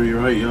the theory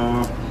right,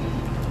 y'all.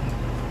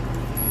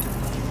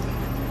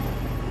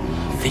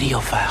 Video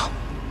file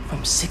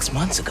from 6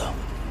 months ago.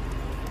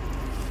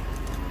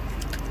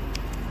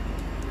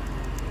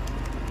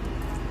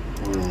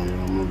 Oh,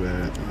 yeah, my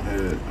bad.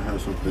 I had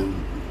something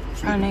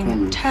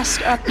Running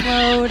test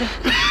upload.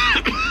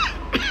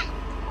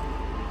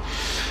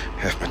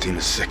 Half my team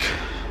is sick.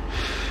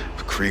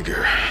 But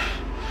Krieger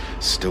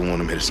still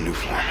want him at his new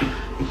form.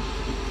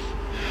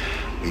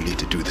 We need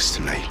to do this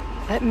tonight.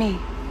 Let me.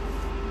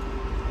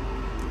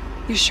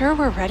 You sure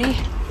we're ready?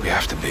 We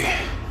have to be.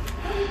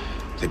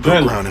 They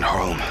broke ground in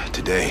Harlem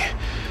today,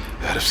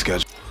 out of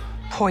schedule.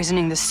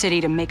 Poisoning the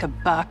city to make a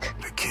buck.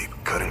 They keep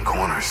cutting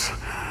corners,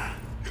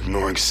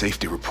 ignoring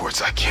safety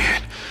reports. I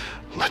can't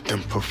let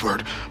them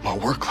pervert my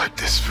work like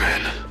this,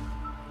 Finn.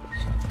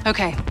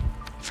 Okay,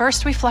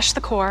 first we flush the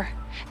core,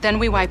 then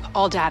we wipe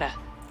all data.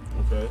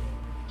 Okay.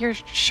 You're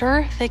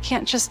sure they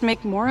can't just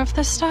make more of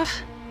this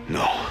stuff?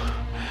 No.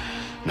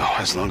 No,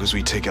 as long as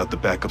we take out the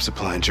backup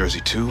supply in Jersey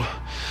too.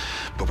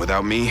 But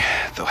without me,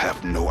 they'll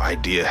have no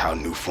idea how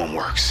Nuform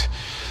works.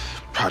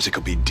 Project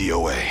will be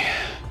DOA.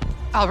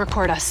 I'll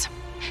record us.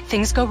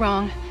 Things go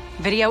wrong,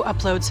 video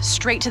uploads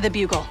straight to the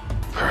Bugle.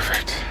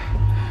 Perfect.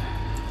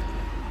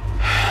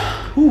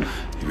 Whew.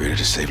 You ready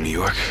to save New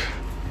York?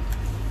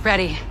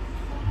 Ready.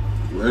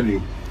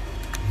 Ready.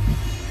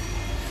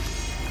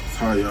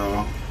 Hi,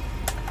 y'all.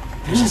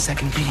 There's a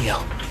second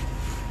video.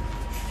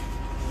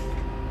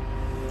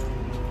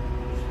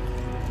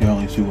 Y'all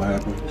ain't see what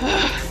happened.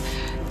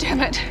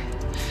 Damn it.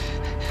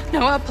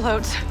 No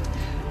uploads.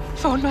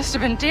 Phone must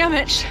have been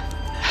damaged.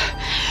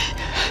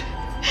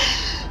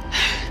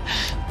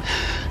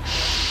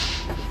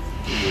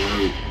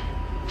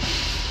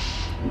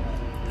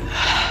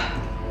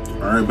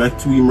 Alright, back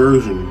to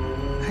immersion.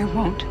 I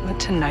won't let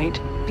tonight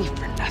be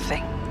for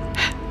nothing.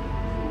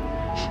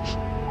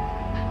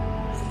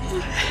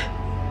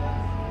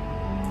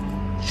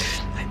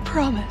 I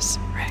promise,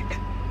 Rick.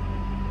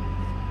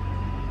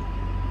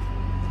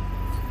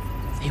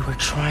 They were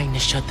trying to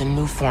shut the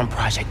New Form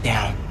project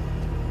down.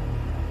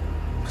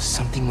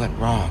 Something went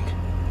wrong.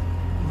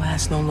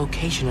 Last known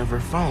location of her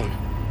phone.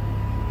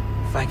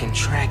 If I can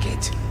track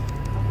it.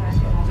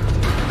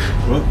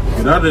 Well,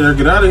 get out of there,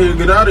 get out of here,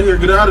 get out of here,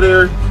 get out of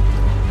there.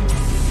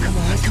 Come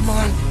on, come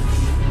on.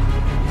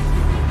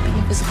 Be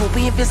invisible,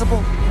 be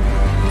invisible.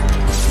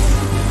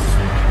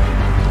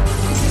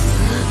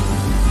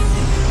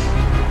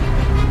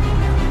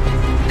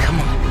 Come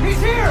on.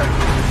 He's here!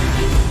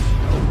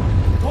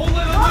 Don't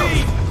let him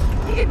leave!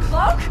 He can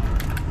cloak?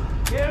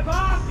 Give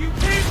up! You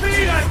can't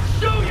beat us!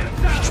 Show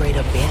yourself! Straight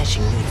up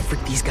banishing me to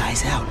freak these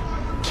guys out.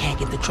 Can't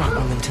get the drop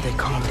on them till they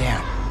calm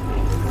down.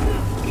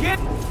 Get!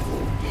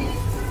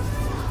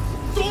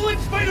 Don't let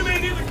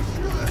Spider-Man near the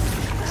computer!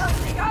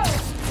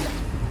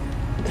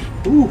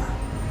 Ooh.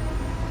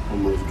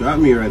 Almost got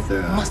me right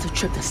there. Must have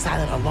tripped a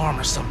silent alarm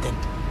or something.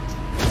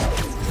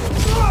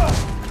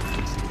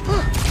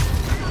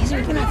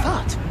 Easier than I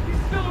thought.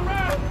 He's still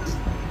around!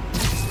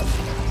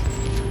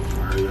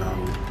 Alright,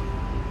 y'all.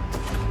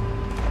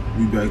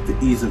 We back to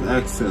ease of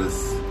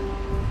access.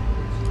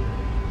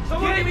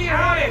 Get me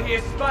out of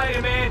here,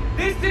 Spider-Man!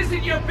 This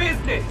isn't your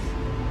business!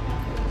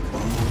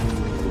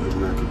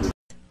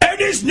 And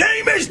his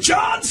name is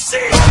John C.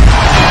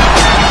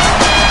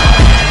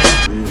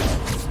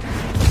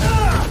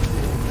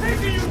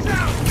 Taking you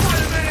down,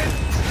 Spider-Man!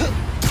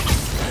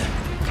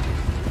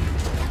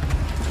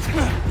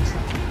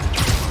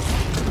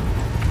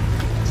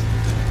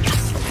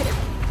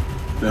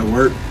 That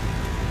work?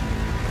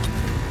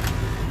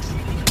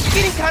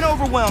 Getting kind of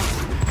overwhelmed.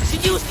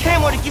 Should use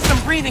camo to get some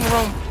breathing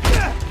room.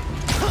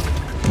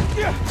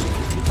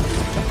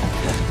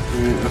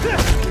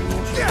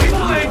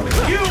 Fine,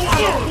 you on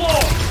the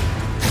floor!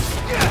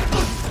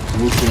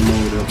 We'll come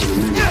over there for a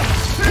minute.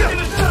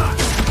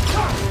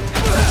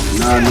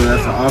 Nah, no,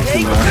 that's an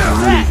option, but I can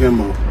run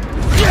camo.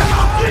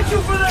 I'll get you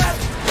for that!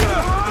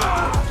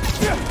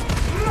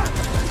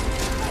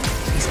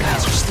 These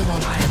guys are still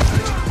on high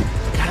alert.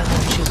 Gotta let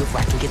them chill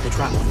before I can get the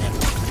drop on them.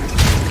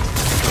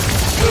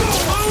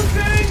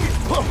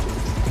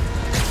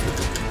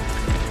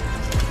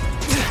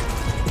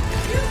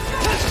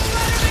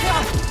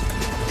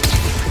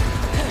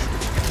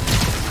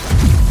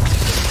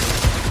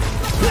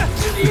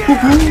 You're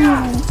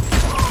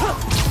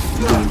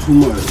doing too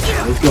much.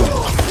 Let's go.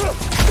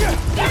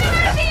 Get him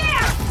out of the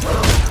air!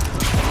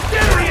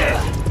 There he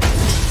is!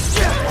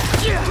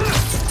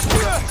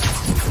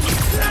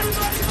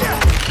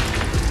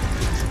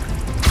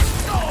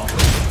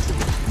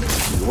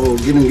 Whoa,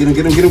 get him.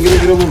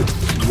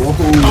 Whoa,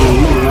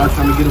 we're not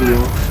trying to get him,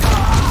 y'all.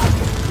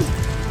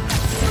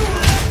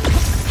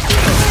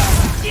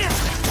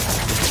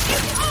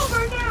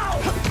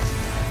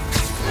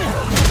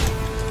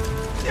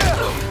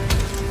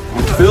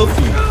 I'm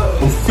filthy.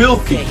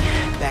 Okay,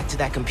 back to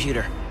that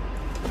computer.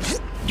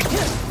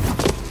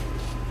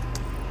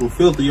 I'm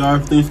filthy, y'all.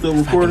 Everything's still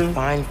recording. If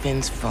I can find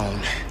Finn's phone,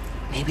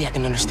 maybe I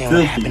can understand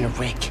what happened to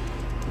Rick.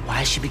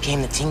 Why she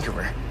became the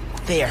Tinkerer.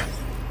 There,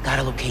 got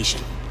a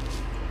location.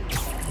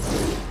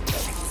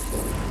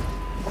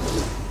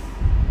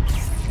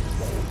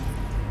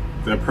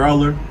 That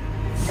Prowler.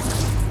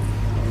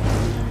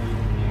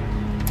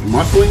 Am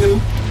I swinging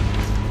him?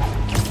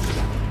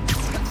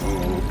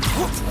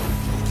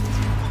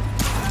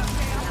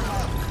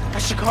 I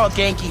should call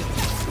Genki.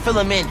 Fill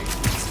him in. I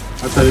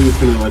thought he was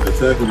gonna like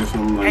attack me or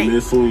something, like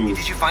mid-swing.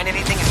 Did you find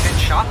anything in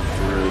Finn's shop?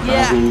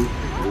 Yeah.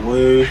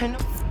 Away.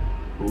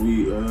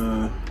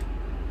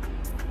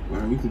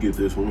 Alright, we can get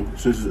this one.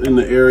 Since it's in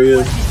the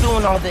area. She's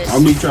doing all this. I'll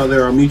meet y'all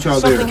there.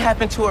 Something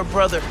happened to her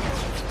brother.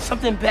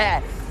 Something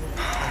bad.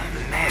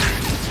 Oh, man.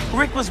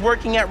 Rick was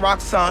working at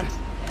Roxxon.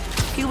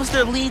 He was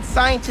their lead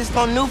scientist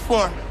on New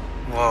Form.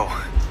 Whoa.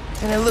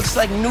 And it looks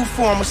like New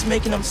Form was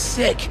making him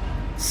sick.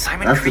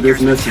 Simon Krieger's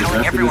been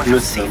telling everyone how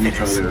safe it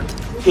is.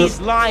 He's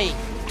lying.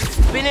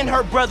 Finn and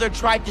her brother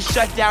tried to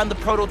shut down the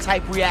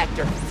prototype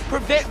reactor.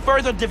 Prevent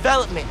further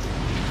development.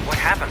 What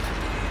happened?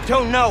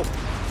 Don't know.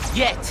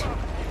 Yet.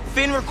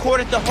 Finn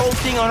recorded the whole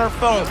thing on her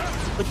phone,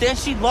 but then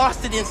she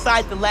lost it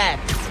inside the lab.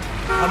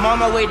 I'm on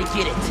my way to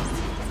get it.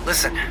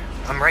 Listen,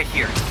 I'm right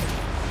here.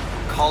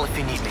 Call if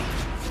you need me.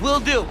 Will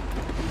do.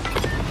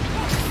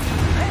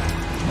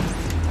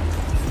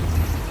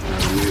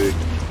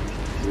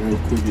 Real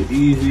quick and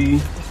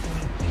easy.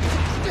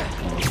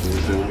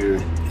 Down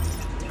here.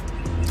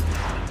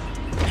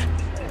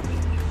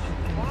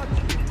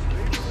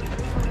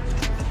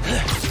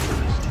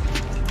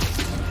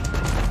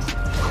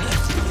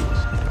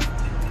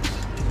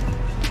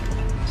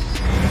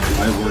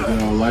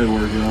 Light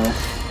work, y'all.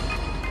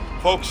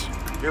 Folks,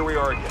 Here we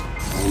are again.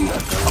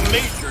 A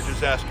major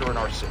disaster in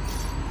our city.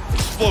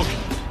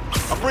 Explosions,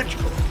 a bridge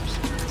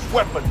collapse,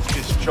 weapons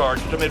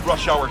discharged amid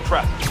rush hour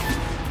traffic.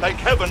 Thank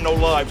heaven no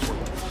lives were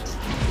lost.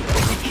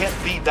 But we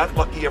can't be that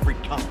lucky every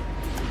time.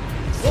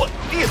 What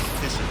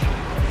if this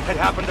event had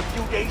happened a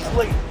few days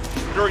later,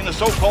 during the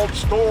so-called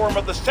storm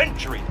of the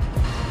century?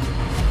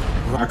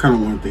 I kind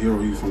of wanted to hear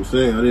what he was going to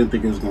say. I didn't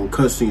think it was going to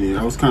cutscene it.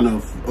 I was kind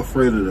of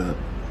afraid of that.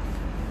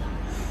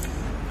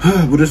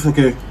 But it's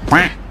okay.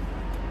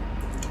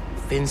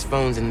 Finn's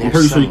phone's in there I'm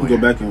pretty somewhere. sure you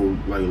can go back and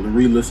like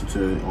re-listen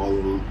to all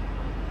of them.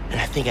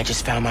 And I think I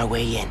just found my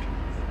way in.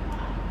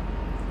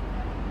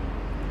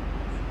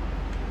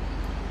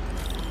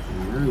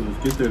 Alright, let's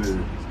get there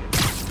then.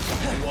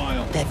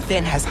 That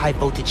Finn has high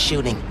voltage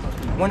shooting.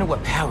 Wonder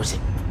what powers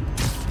it.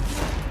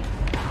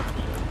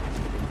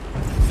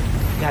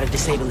 Gotta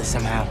disable it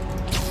somehow.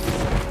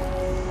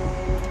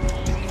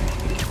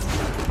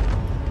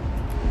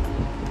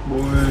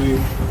 Boy.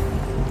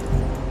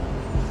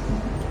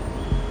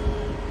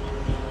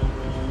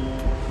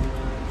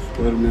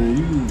 Spider-Man,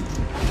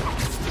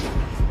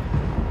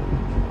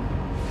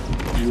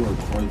 you are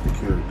quite the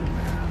character,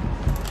 man.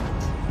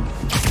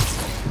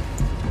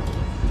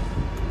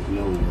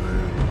 No way.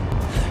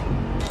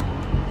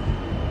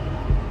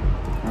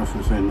 I was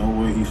gonna say, no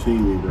way he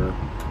seen me, bro.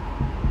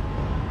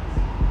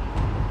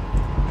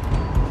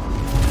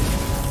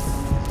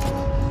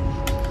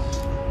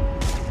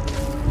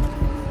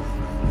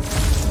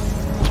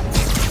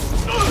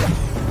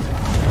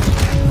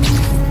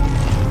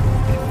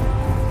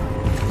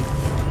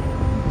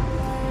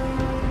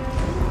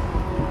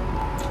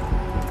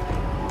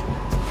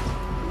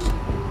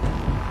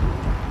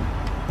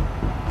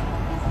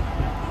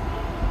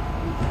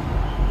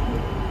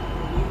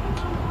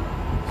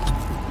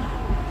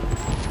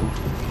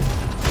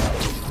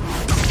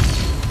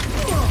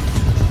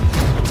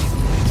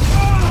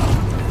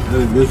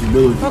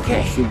 Visibility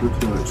okay. Super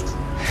clutch.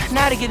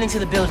 Now to get into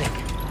the building.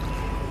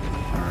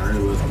 Alright,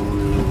 let's go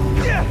in.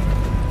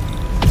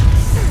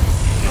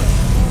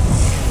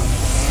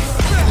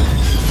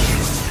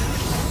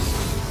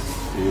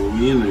 And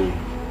we in there.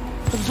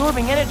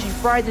 Absorbing energy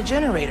fried the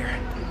generator.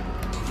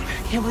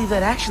 Can't believe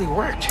that actually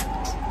worked.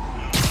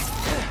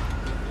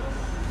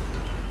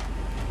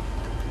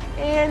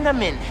 And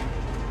I'm in.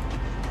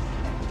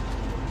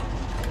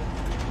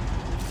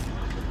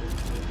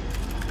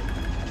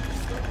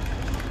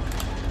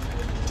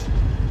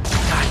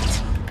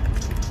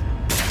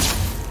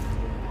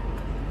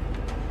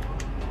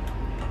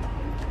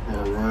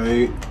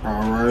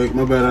 Alright.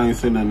 My bad I ain't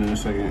saying nothing in a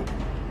second.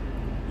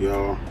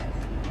 Y'all.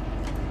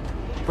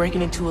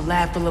 Breaking into a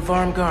lab full of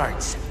armed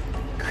guards.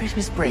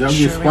 Christmas break. Y'all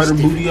get spider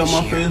booty on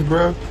my face,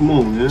 bro? Come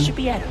on, man. Should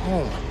be at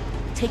home,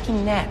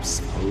 taking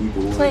naps,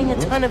 playing a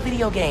ton of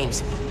video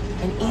games,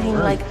 and eating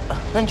like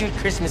 100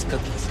 Christmas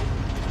cookies.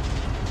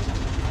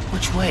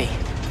 Which way?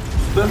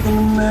 Stuck in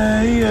the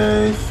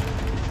maze.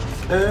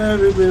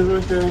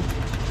 Everything's okay.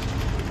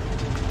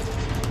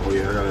 Oh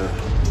yeah, I gotta.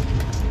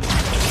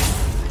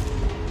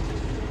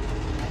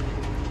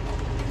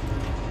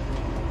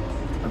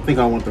 I think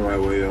I went the right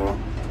way, y'all.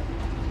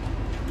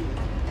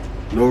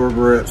 No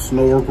regrets,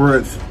 no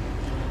regrets.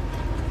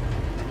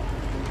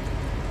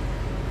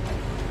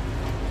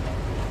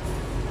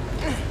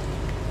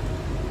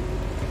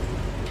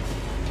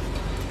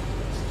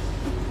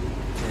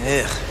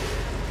 Ugh.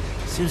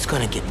 Suit's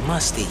gonna get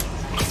musty.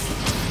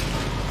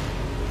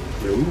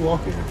 Yeah, we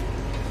walking.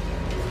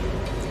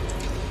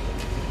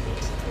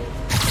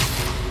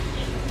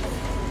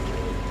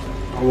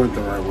 I went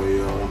the right way,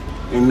 y'all.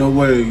 Ain't no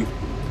way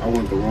I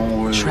went the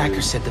wrong way.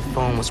 Tracker said the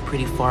phone was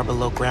pretty far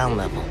below ground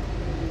level.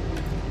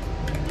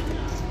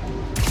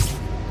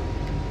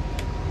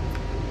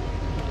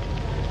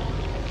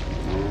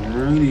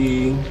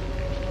 Alrighty.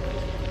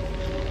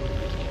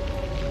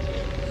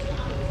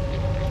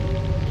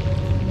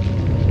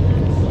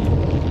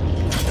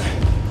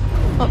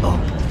 Uh-oh.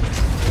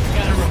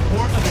 Got a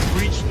report of a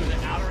breach through the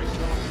outer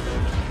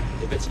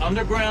exhaust. If it's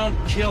underground,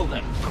 kill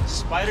them.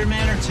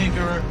 Spider-Man or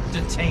Tinkerer,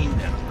 detain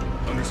them.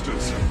 Understood,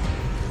 sir.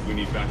 We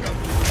need backup.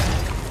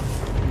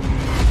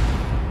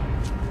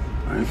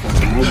 I ain't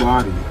fucking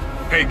nobody.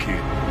 Hey,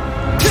 kid.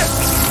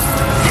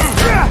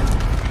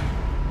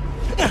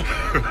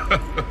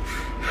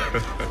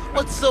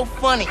 What's so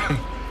funny?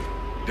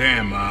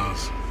 Damn,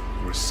 Miles.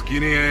 You're a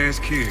skinny-ass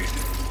kid.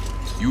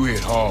 You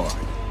hit hard.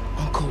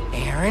 Uncle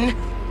Aaron?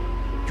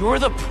 You're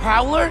the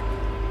Prowler?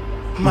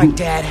 My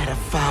dad had a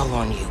foul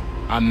on you.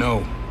 I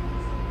know.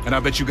 And I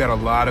bet you got a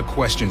lot of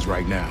questions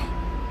right now.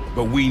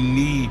 But we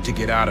need to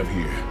get out of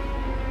here.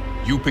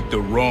 You picked the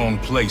wrong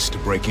place to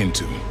break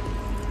into.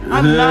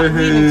 I'm not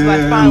leaving till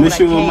I find what I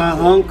came with my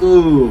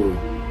uncle.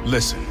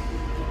 Listen,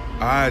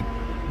 I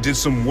did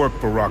some work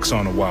for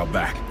Roxxon a while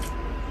back.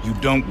 You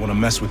don't want to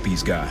mess with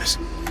these guys.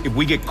 If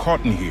we get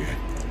caught in here...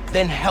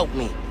 Then help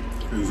me.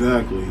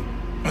 Exactly.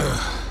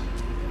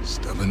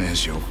 Stubborn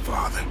as your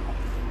father.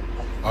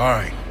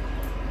 Alright,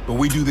 but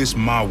we do this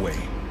my way.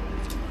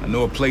 I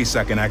know a place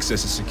I can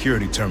access a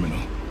security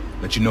terminal.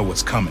 Let you know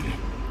what's coming.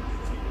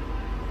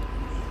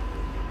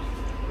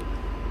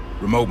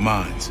 Remote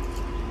mines.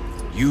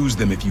 Use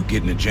them if you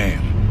get in a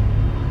jam.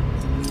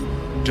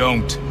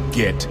 Don't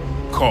get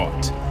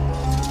caught.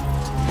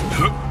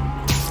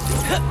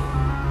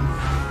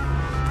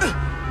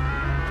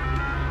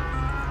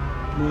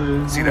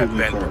 See that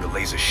vent with the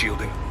laser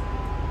shielding?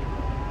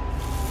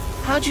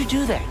 How'd you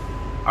do that?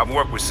 I've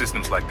worked with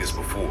systems like this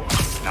before.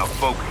 Now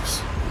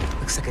focus.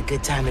 Looks like a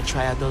good time to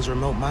try out those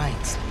remote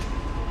mines.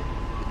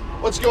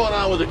 What's going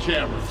on with the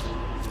cameras?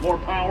 More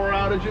power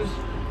outages?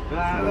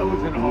 Nah, that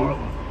was in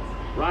Harlem.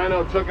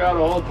 Rhino took out a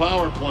whole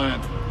power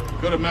plant.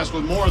 Could have messed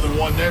with more than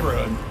one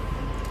neighborhood.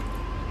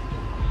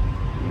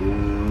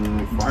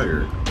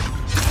 Fire.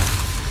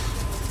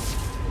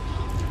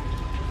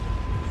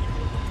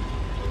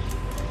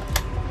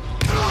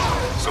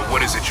 So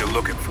what is it you're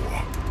looking for?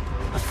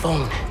 A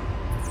phone.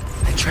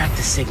 I tracked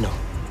the signal.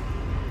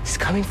 It's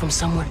coming from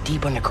somewhere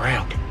deep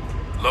underground.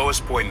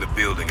 Lowest point in the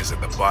building is at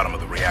the bottom of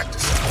the reactor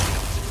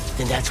site.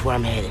 Then that's where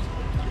I'm headed.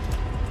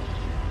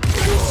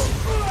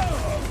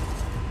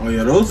 Oh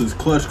yeah, those is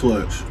clutch.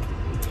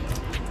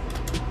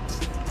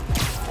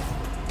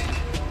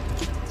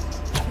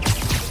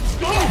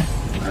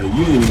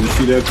 You didn't even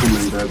see that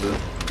coming, brother.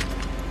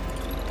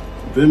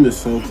 Them is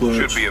so clutch.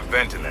 Should be a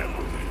vent in that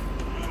room.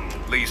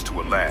 Leads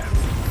to a lab,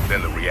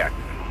 then the reactor.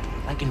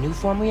 Like a new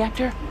form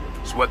reactor?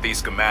 It's what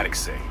these schematics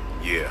say,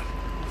 yeah.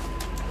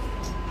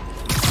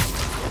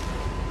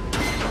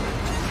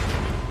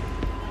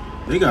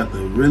 They got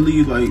the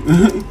really, like...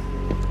 Enemy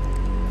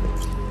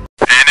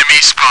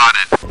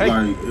spotted.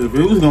 Like, if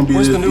it was gonna be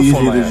this easy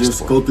to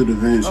just go through the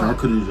vents, I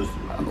could've just...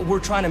 We're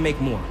trying to make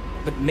more,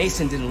 but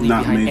Mason didn't leave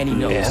behind any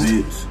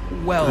notes.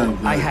 Well,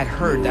 I had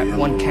heard that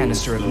one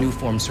canister of new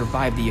form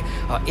survived the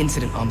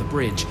incident on the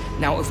bridge.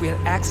 Now, if we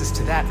had access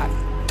to that,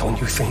 Don't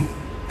you think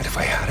that if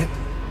I had it,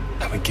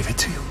 I would give it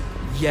to you?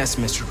 Yes,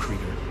 Mr.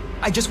 Krieger.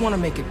 I just want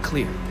to make it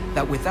clear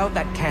that without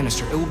that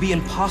canister, it will be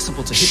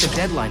impossible to hit the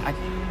deadline.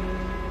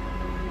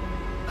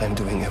 I'm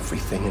doing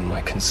everything in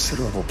my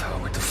considerable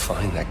power to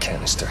find that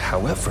canister.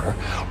 However,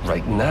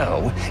 right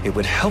now, it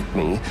would help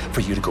me for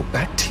you to go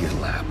back to your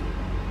lab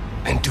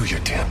and do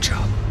your damn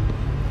job.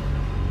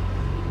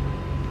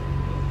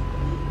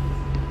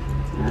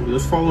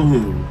 Let's follow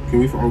him.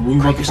 Are we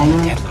about to follow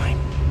him?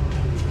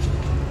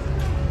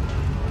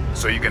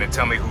 So you're gonna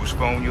tell me whose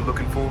phone you're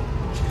looking for?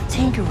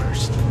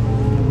 Tinkerers.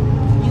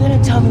 You gonna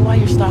tell me why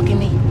you're stalking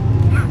me?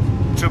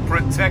 To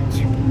protect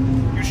you.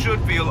 You should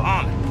feel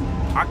honored.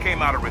 I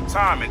came out of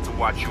retirement to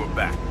watch your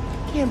back.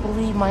 Can't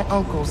believe my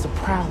uncle's the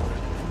Prowler.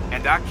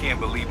 And I can't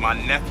believe my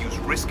nephew's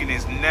risking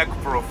his neck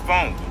for a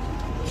phone.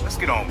 Let's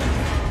get on with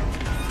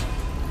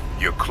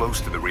it. You're close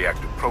to the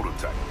reactor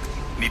prototype.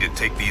 Need to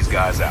take these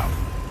guys out.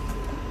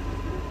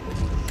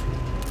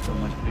 So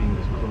much being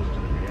this close to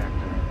the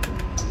reactor.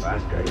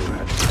 Last guy you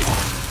had.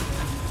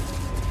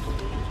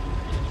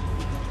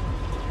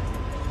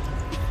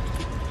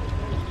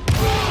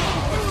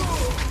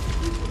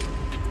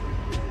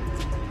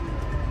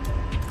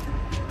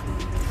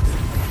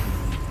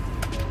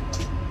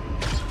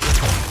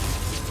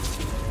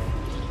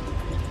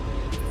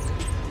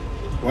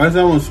 Why is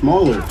that one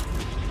smaller?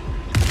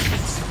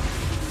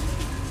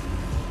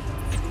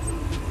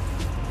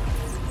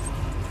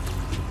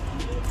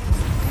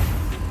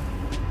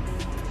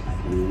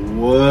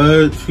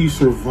 What? He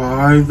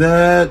survived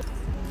that?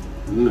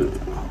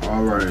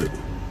 Alright.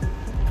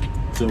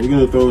 So we're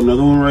gonna throw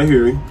another one right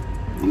here.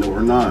 No,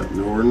 we're not.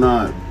 No, we're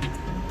not.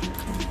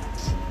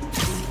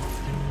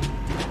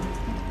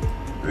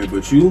 Hey,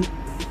 but you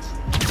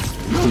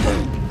can go.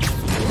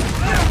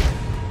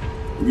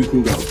 You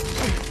can go.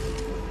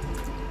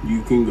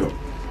 You can go.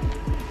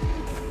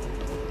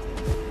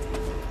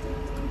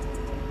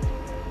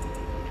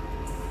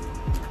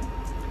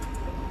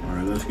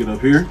 Alright, let's get up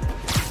here.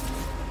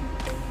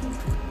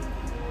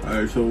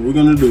 Alright, so what we're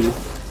gonna do,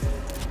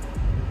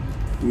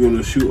 we're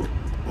gonna shoot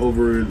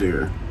over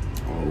there.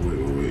 Oh,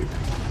 wait.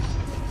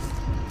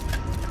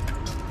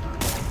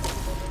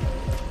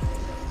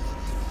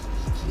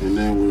 And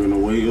then we're gonna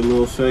wait a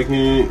little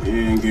second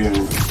and get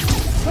him.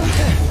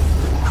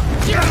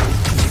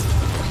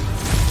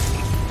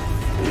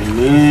 And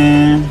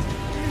then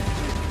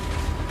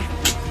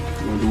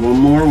we'll do one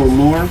more.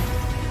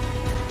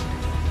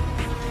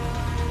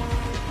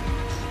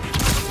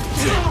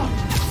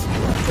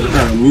 Look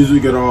how the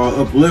music get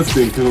all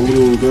uplifting because we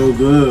don't go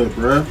good,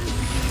 bruh.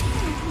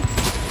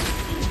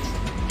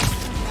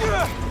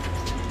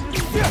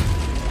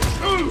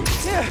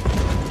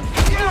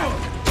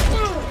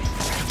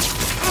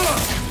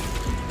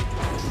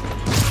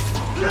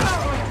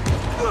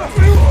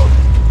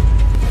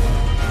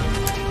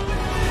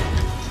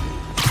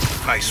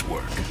 Nice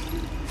work.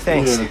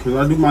 Thanks. Yeah, because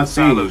I do my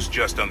thing. Silo's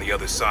just on the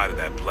other side of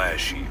that blast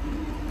shield.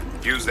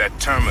 Use that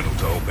terminal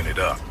to open it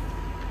up.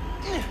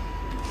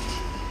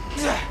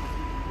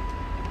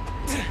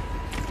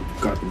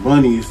 Got the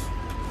bunnies.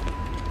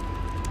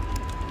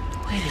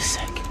 Wait a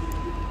sec.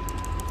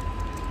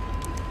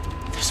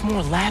 There's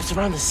more labs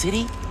around the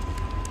city?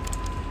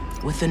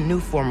 With a new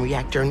form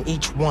reactor in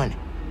each one.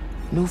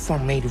 New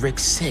form made Rick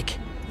sick.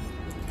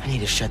 I need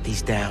to shut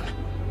these down.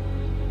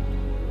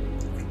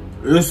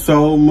 There's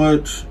so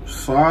much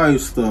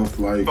side stuff,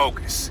 like...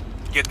 Focus.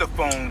 Get the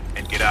phone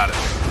and get out of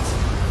there.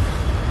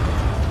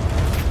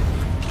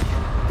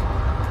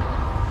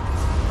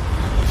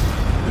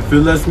 If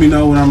it lets me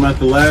know when I'm at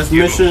the last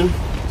mission...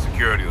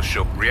 Security will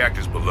show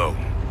reactors below.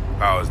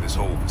 Powers this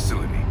whole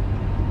facility.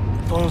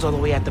 Phone's all the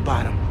way at the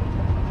bottom.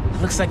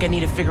 Looks like I need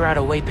to figure out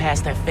a way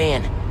past that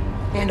fan.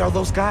 And all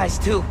those guys,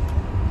 too.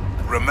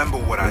 Remember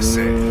what I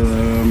said.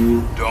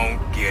 Don't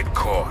get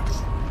caught.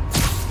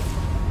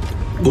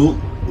 Oop,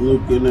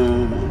 looking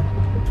at...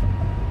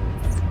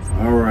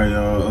 Alright,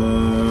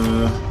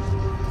 y'all.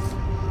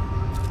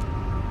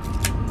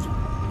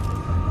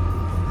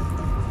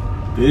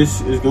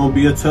 This is gonna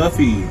be a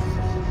toughie.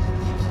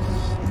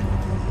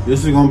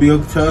 This is gonna be a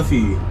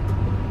toughie.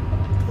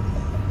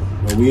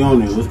 But we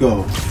on it. Let's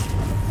go.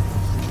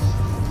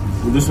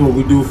 This is what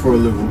we do for a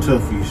living,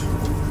 toughies.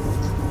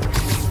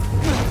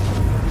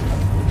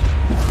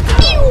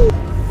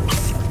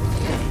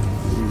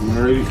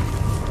 Alright.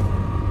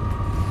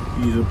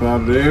 He's up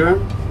out of there.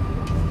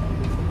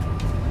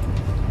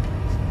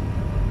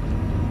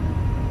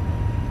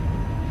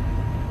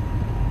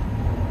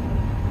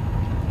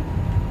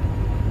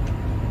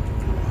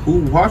 Who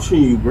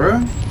watching you,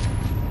 bruh?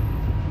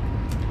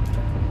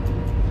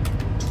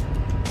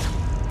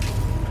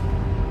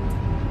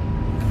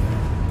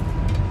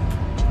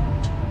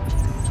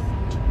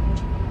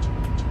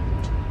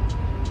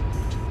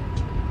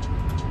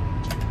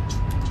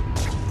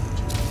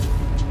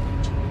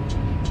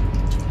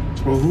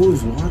 Bro, who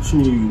is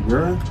watching you,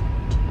 bruh?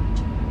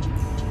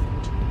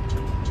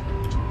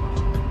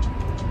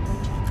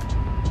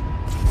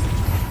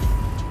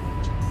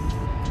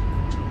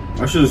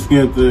 I should have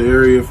scanned the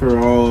area for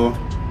all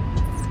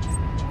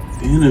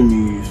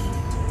enemies.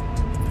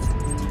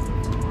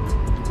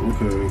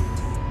 Okay.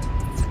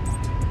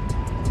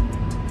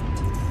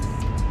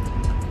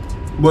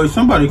 Boy,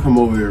 somebody come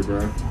over here,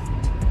 bro.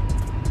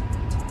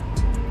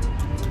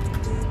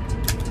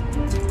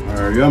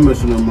 Alright, y'all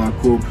messing up my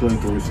cool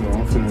playthrough, so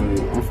I'm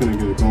finna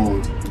get it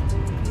going.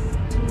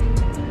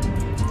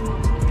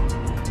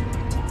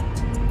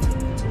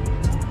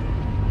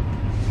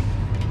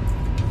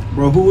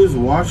 Bro, who is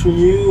watching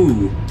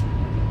you?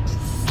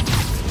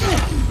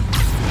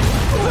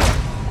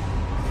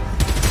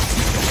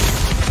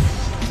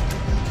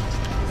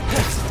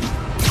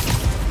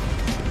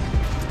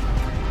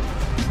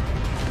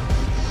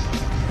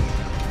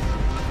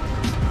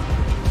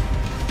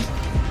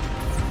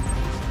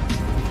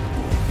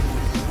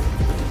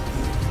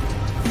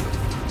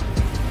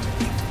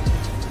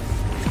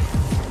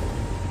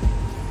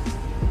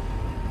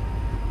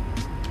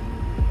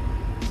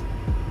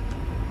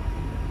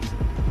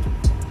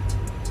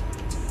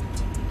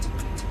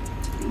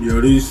 Yo,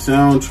 this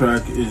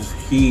soundtrack is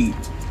heat.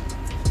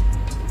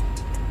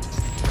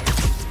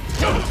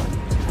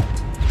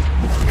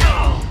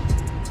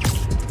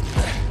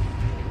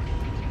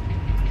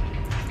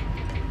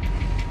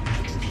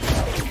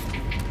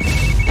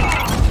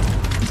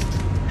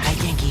 Hi,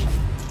 Yankee.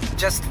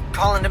 Just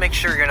calling to make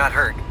sure you're not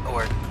hurt,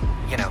 or,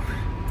 you know,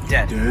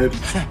 dead. Dead?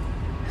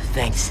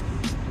 Thanks.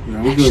 Yeah,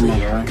 I'm good, my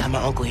guy. Got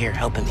my uncle here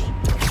helping me.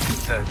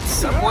 The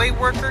subway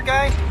worker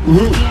guy?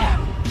 Mm-hmm.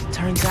 Yeah.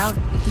 Turns out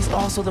he's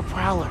also the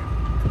Prowler.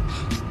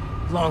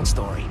 Long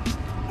story.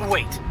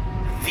 Wait,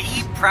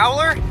 the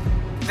Prowler?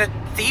 The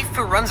thief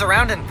who runs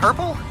around in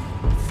purple?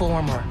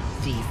 Former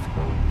thief.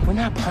 We're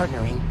not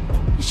partnering.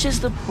 It's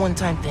just a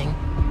one-time thing.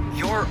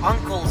 Your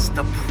uncle's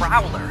the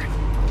Prowler.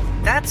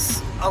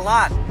 That's a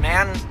lot,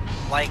 man.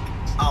 Like,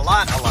 a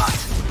lot.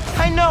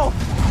 I know!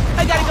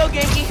 I gotta go,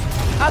 Genki.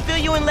 I'll fill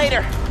you in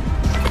later.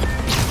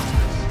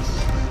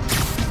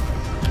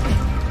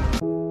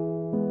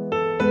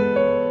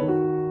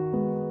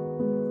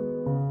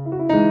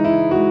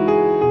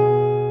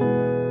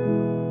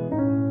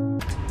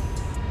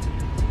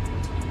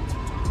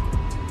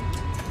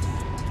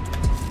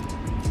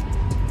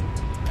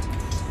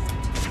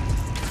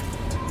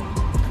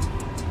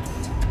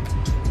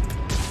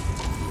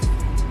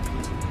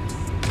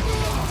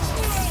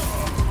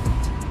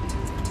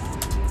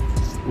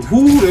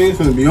 Who they ain't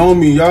gonna be on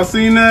me? Y'all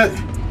seen that?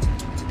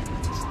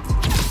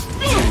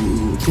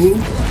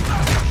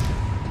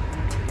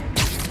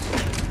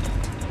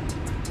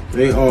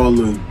 They all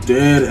look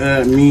dead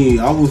at me.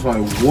 I was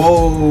like,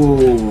 whoa.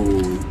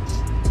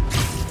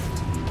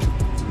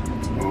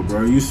 Oh,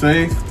 bro, you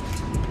safe?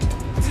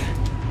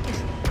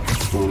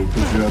 Gonna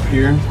put you up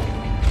here.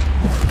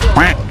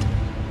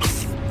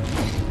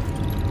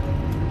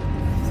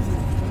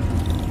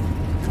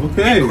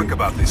 Okay. Be quick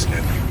about this,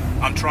 nephew.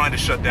 I'm trying to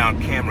shut down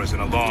cameras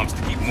and alarms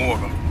to keep more of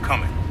them from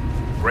coming.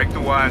 Break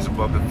the wires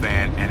above the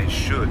fan and it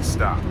should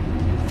stop.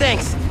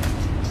 Thanks.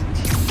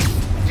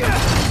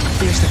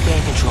 There's the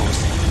fan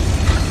controls.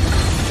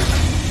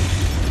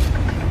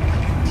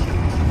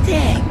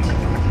 Dang.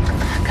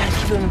 Gotta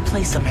keep them in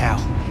place somehow.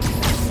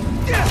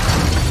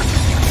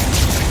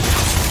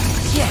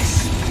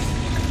 Yes.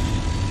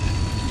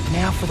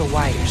 Now for the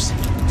wires.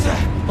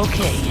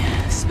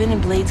 Okay,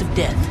 spinning blades of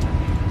death.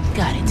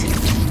 Got it.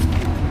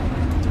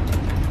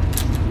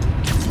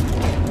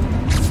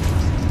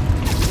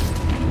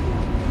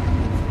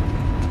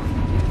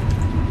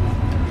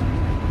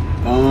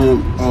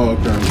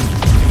 Okay.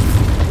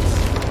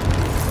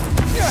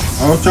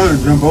 I was trying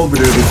to jump over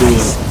there to do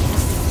it.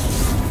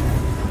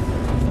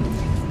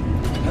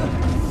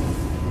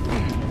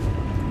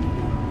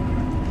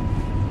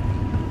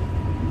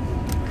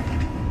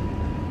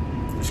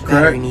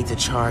 Battery needs a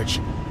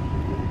charge.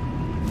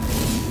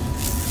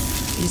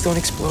 Please don't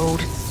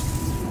explode.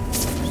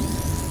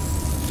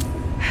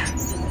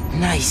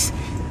 Nice.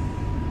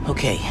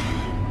 Okay.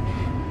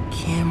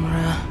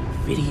 Camera,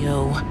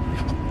 video.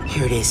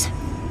 Here it is.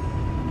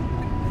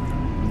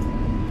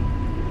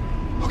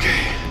 Okay.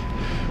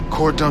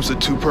 Core dump's a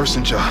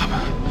two-person job.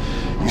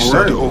 You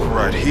start to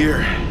override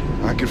here.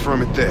 I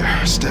confirm it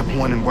there. Step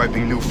 1 in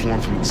wiping new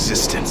form from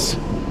existence.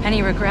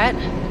 Any regret?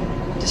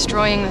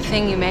 Destroying the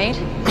thing you made?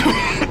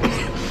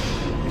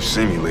 You've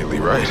seen me lately,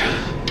 right?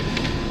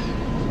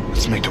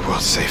 Let's make the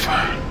world safer.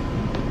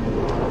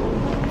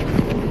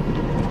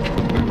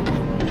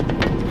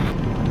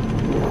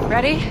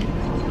 Ready?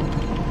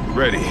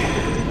 Ready.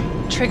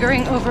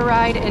 Triggering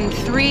override in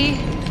 3,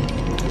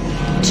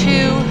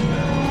 2...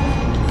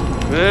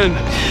 Ben!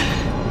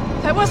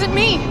 That wasn't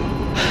me!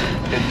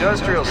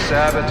 Industrial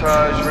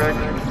sabotage, Rick?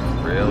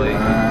 Really?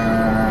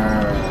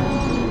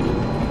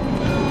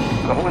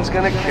 No one's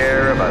gonna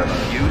care about a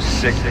few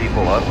sick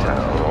people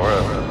uptown or a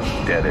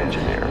dead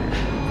engineer.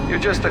 You're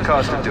just the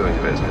cost of doing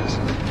business.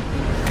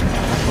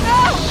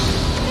 No!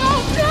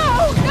 No,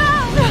 no, no!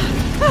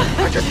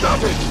 I can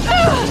stop it!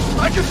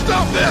 I can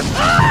stop this!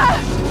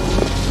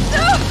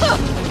 No!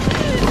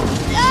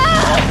 No!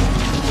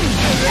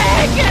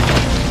 Rick!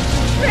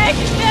 Rick,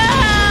 no!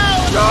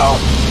 No!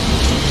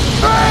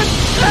 Ben!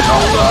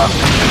 Hold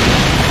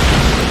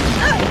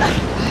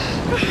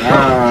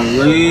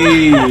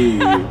Golly!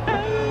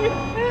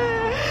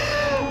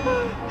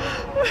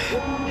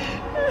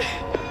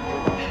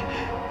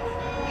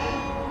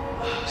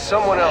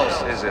 Someone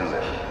else is in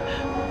there.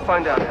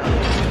 Find out.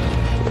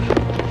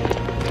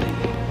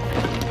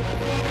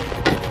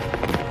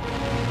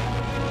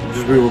 You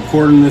just been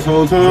recording this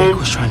whole time? Rick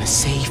was trying to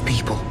save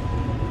people.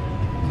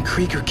 And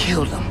Krieger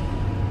killed them.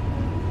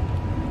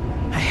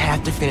 I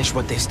have to finish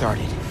what they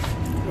started.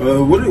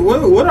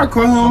 What I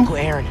call him? Uncle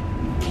Aaron,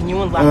 can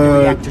you unlock the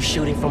reactor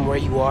shooting from where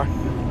you are?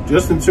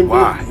 Justin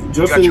Timberlake. Why?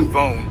 You got your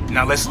phone.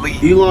 Now let's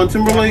leave. Elon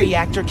Timberlake. That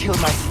reactor killed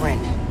my friend.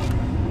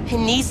 It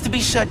needs to be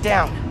shut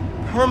down.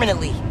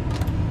 Permanently.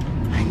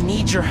 I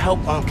need your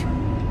help, Unc.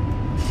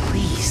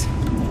 Please.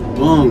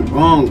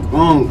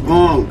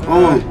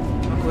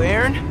 Uncle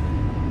Aaron?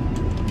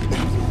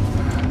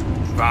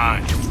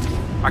 Fine.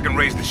 I can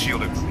raise the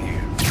shield from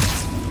here.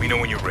 Let me know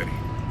when you're ready.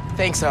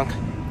 Thanks, Unc.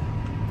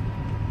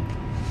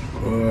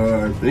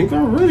 I think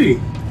I'm ready.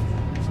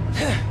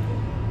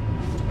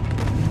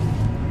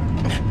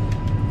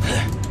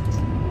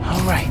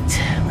 All right,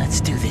 let's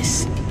do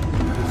this.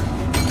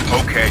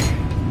 Okay.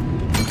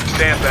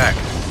 Stand back.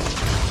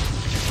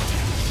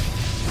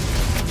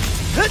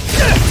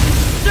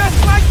 Just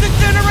like the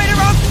generator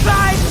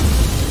outside!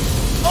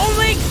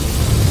 Only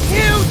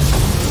huge!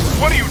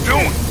 What are you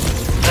doing?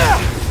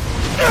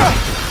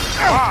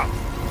 Wow.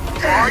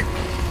 Alright.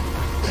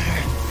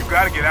 You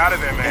gotta get out of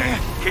there, man.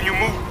 Can you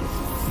move?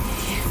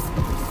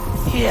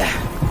 Yeah.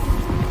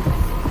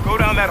 Go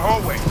down that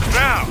hallway.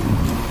 Now!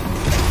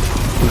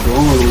 I'm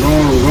going.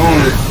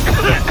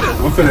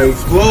 I'm finna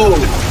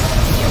explode.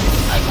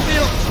 I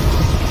feel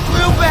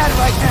real bad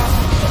right now.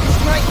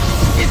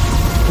 It's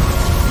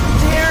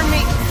tearing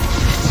me.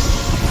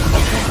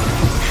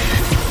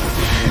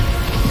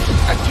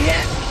 I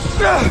can't.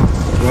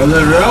 Well,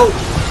 let it out.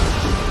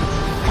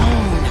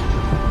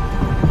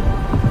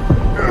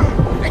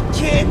 I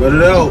can't. Let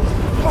it out.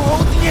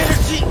 Hold the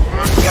energy.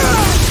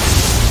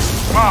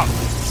 Mom,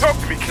 talk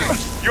to me, kid.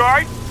 You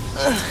alright?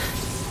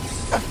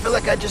 I feel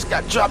like I just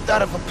got dropped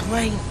out of a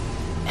plane.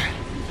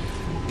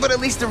 But at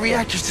least the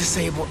reactor's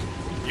disabled.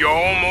 You're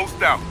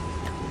almost out.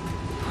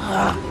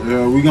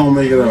 Yeah, we gonna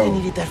make it I really out.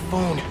 needed that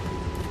phone.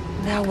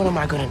 Now what am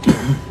I gonna do?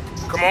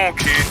 Come on,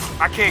 kid.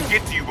 I can't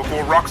get to you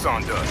before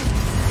Roxxon does.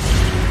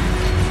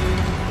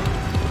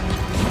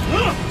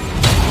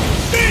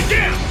 Stand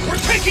down! We're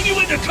taking you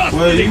into custody!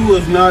 Well, you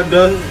was not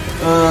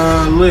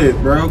lit,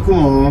 bro. Come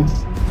on.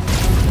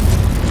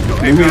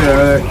 Give me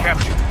that.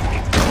 Captain.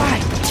 Why?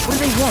 What do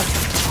they want?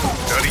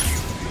 Study you.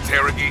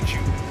 Interrogate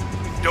you.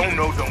 Don't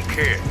know, don't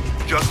care.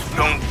 Just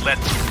don't let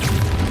them.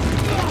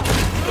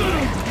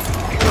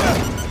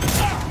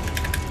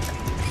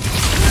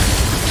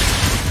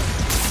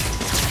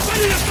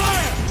 Ready to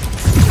fire!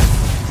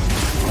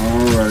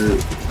 Alright.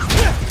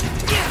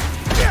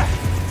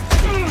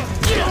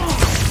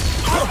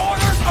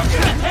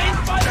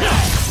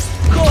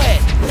 Go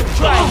ahead.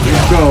 Try it.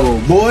 Let's go,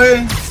 boy.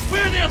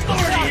 We're the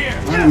authority here!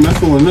 I ain't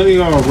messing with none of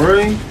y'all,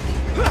 bro.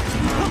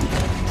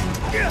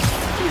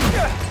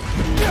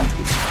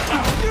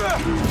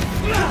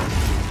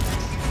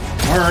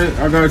 Alright,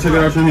 I gotta take it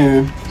out your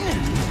hand.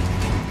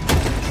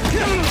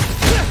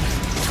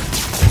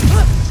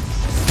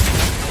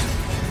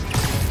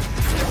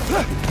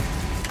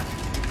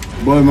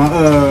 Boy,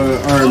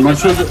 alright, my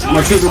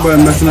trigger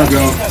button messing up,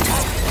 y'all.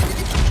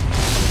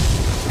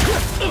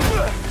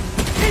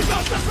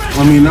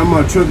 I mean, not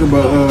my trigger,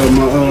 but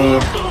my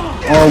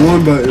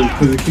R1 button,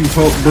 because it keeps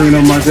bringing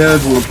up my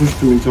dash when I push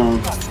too many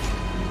times.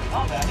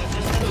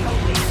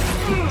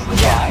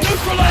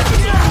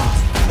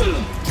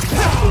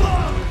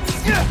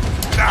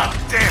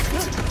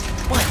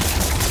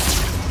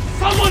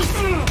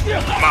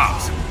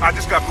 Miles, I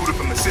just got booted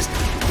from the system.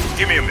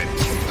 Give me a minute.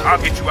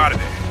 I'll get you out of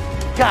there.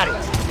 Got it.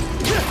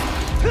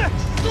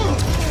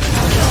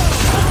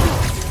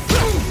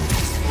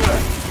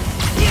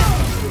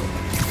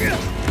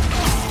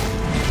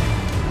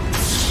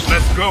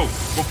 Let's go,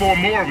 before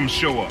more of them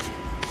show up.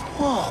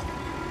 Whoa.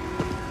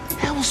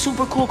 That was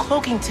super cool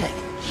cloaking tech.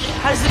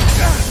 How does it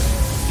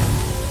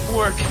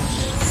work?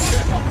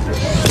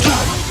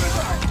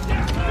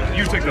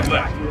 You take the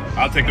left.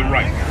 I'll take the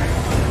right.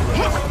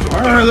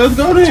 Alright, let's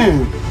go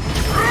then.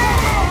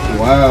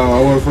 Wow,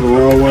 I went for the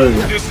wrong way.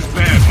 This is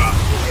bad, Bob.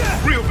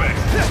 Real bad.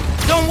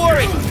 Don't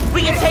worry.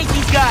 We can take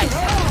these guys.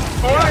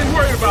 Oh, I ain't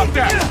worried about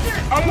that.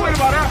 I'm worried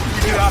about after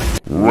we get out of here.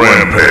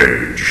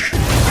 Rampage.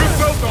 You're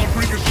both on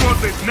freaking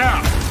short list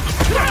now.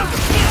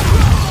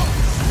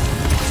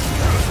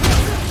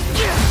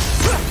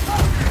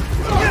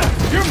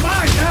 You're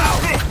mine now.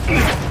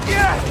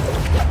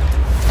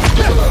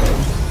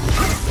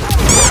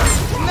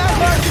 Not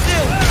hard to do.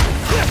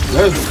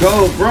 Let's go,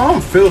 bro.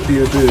 I'm filthy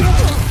at this.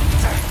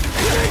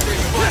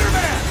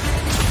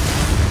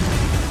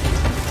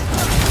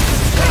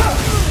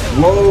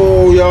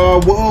 Whoa,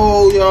 y'all.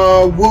 Whoa,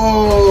 y'all.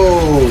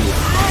 Whoa.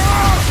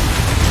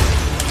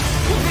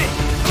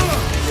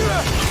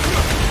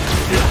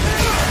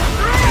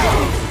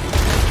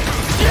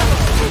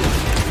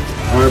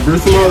 Alright, bring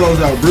some hollows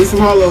out. Bring some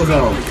hollows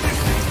out.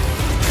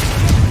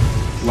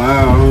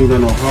 Wow, I don't got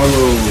no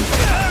hollows.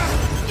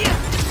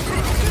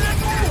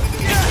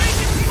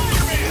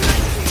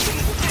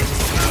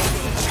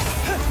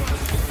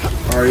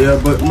 Alright, yeah,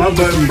 but my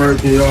button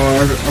breaking, y'all.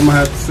 I'm gonna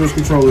have to switch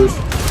controllers.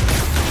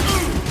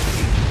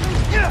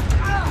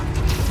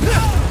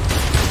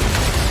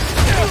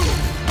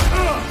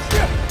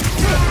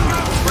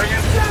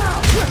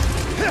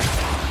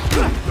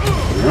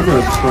 I'm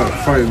gonna have to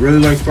fight really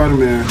like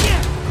Spider-Man.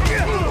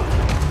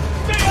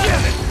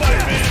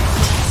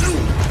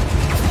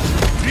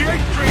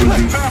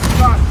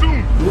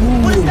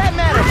 What's that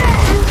matter?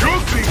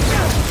 You'll see.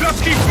 Just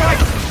keep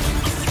fighting.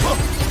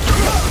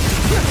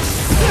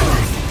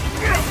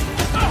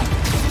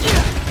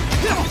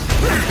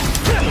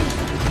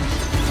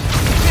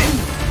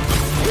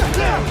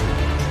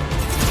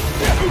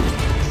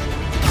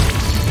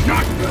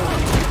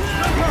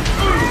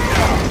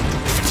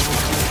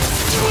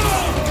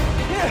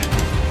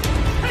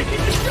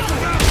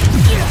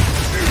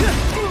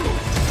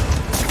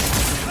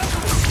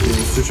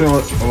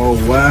 Oh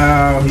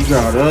wow, he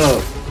got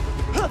up.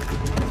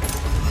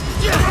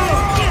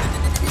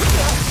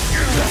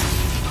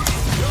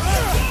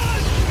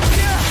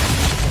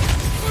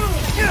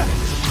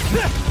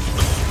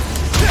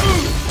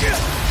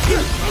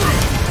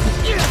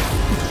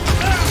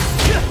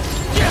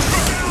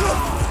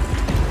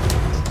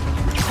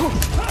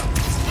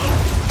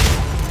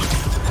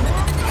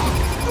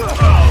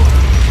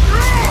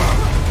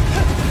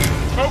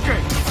 Okay,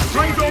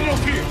 train's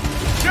almost here.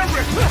 Get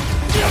ready.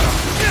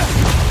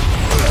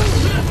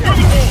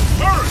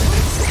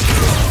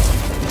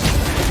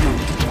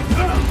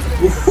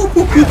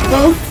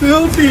 So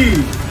filthy.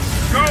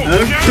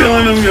 I'm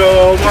killing him,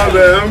 y'all. My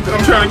bad.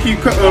 I'm trying to keep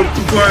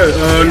quiet.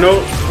 No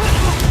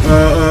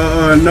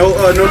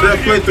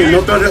death playthrough.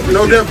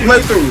 No death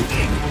playthrough.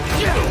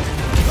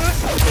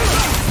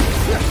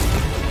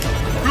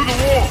 Through the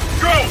wall.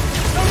 Go.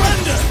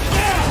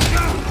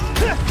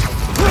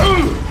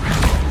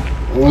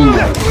 Oh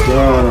my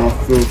god, I'm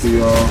filthy,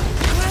 y'all.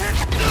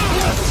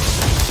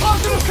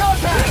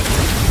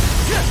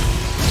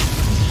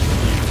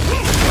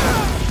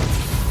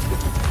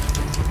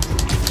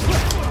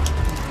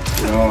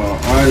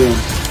 I am.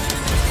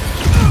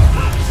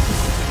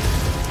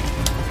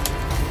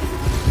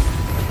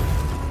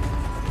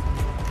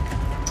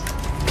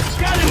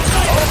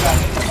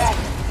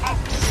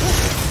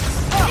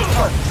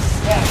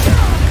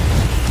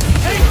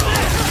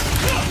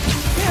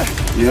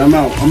 Yeah, I'm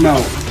out. I'm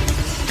out.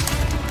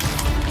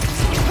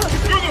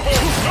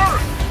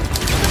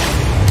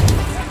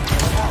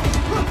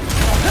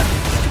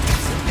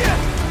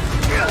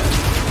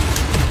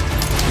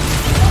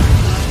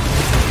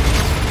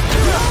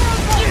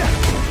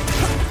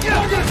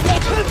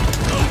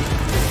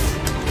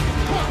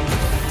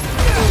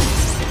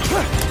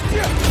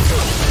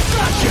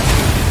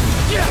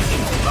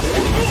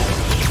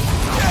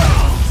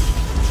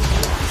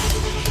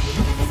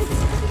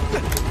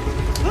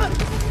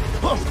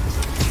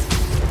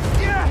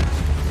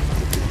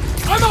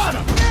 I'm on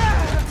him!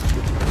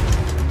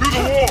 Through the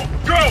wall!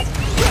 Go!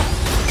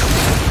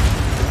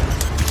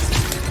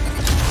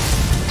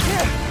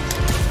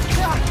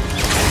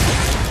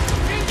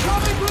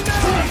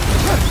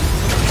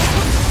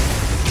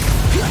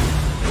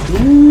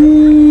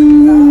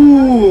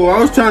 Ooh, I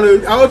was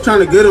trying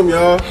to get him,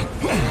 y'all.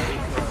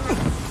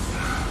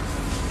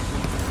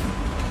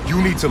 You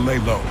need to lay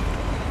low.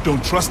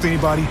 Don't trust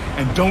anybody,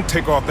 and don't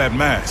take off that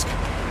mask.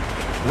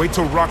 Wait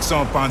till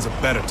Roxxon finds a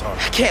better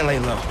target. I can't lay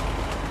low.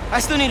 I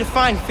still need to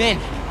find Finn.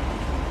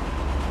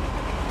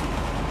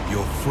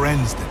 Your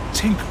friend's the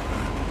Tinkerer.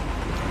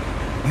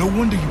 No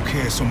wonder you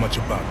care so much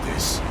about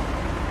this.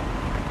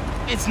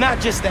 It's not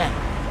just that.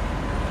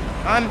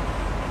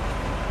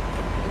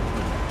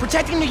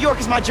 Protecting New York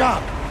is my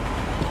job.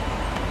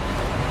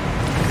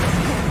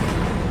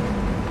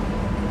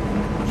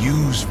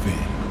 Use Finn.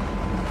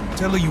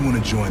 Tell her you want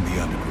to join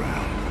the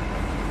underground.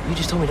 You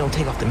just told me don't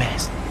take off the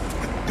mask.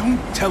 Don't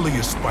tell her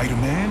you're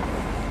Spider-Man.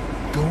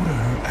 Go to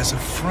her as a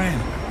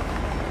friend.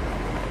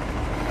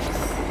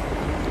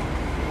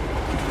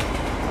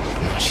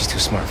 No, she's too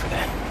smart for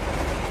that.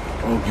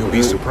 Oh, you'll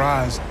be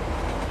surprised.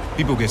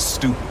 People get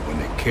stupid when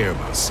they care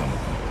about something.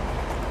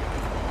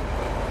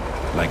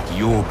 Like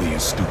you're being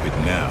stupid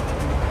now.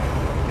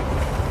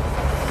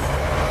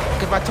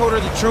 If I told her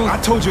the truth... I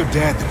told your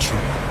dad the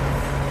truth.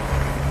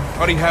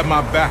 Thought he had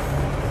my back.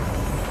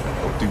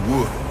 Hoped he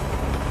would.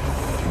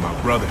 And my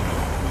brother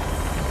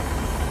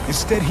knew.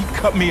 Instead, he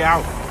cut me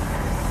out.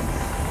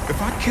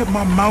 If I kept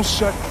my mouth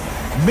shut,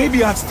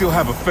 maybe I'd still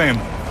have a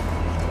family.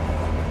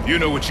 You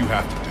know what you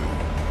have to do.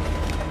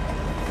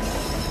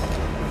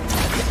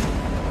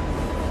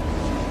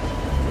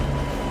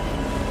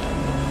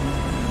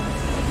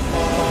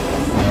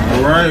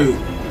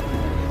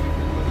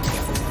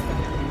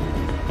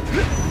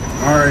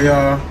 Alright,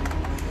 y'all.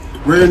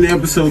 We're in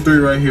episode 3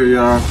 right here,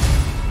 y'all.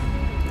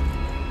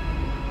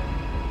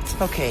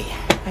 Okay,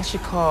 I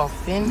should call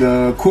Finn.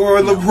 The core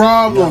of the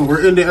problem.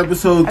 We're in the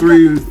episode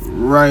 3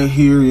 right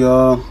here,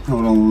 y'all.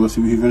 Hold on, let's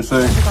see what he's gonna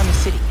say. Check on the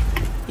city.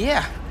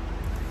 Yeah.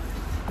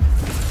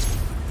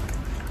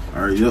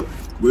 Alright, yep.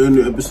 We're in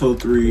the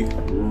episode 3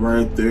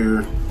 right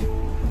there.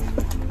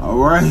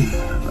 Alright.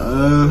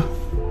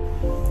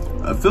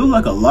 I feel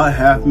like a lot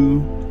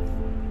happened,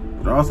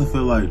 but I also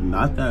feel like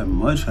not that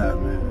much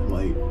happened.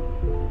 Like,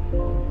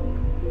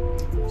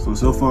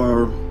 so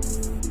far,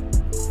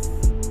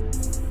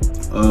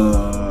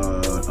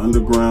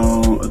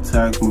 underground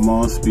attacked my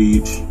mom's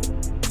speech.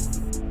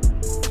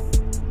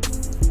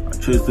 I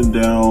chased him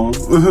down.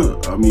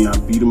 I mean, I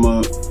beat him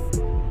up.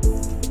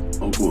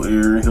 Uncle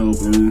Aaron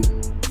helping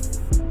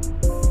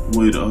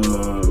with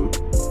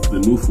the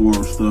new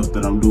form stuff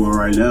that I'm doing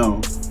right now.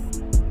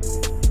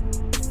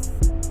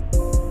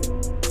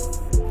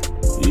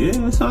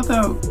 Yeah, it's not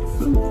that,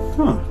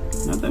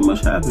 not that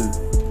much happened.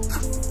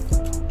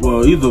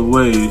 Well, either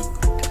way,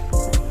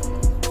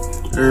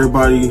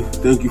 everybody,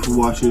 thank you for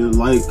watching.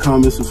 Like,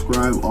 comment,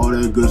 subscribe, all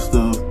that good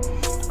stuff.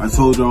 I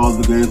told you all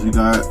the games we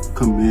got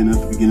coming in at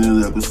the beginning of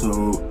the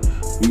episode.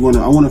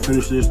 I want to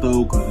finish this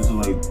though, cause it's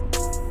like,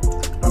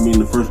 I mean,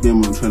 the first game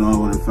on the channel, I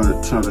want to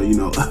try to, you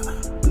know,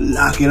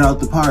 knock it out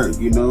the park.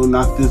 You know,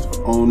 knock this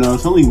on. Now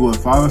it's only what,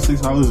 5 or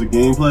 6 hours of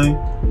gameplay.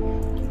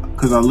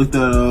 Cause I looked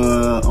at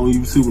on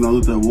YouTube and I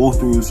looked at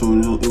walkthroughs, so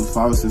it was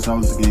 5 or 6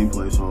 hours of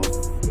gameplay. So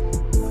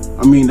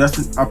I mean, that's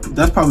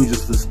probably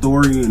just the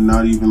story and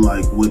not even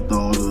like with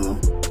all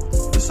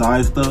the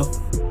side stuff.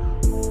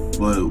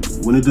 But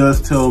when it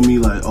does tell me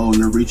like, oh,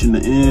 you're reaching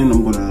the end,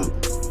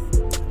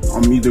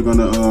 I'm either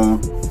gonna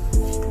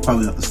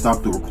probably have to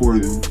stop the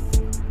recording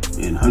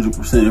and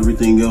 100%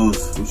 everything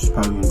else, which is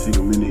probably gonna take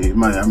a minute.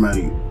 I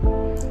might.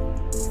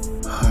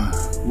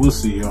 We'll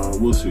see, y'all.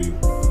 We'll see.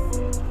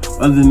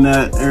 Other than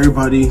that,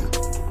 everybody,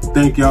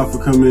 thank y'all for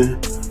coming.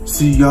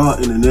 See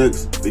y'all in the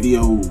next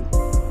video.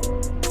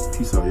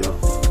 Peace out,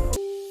 y'all.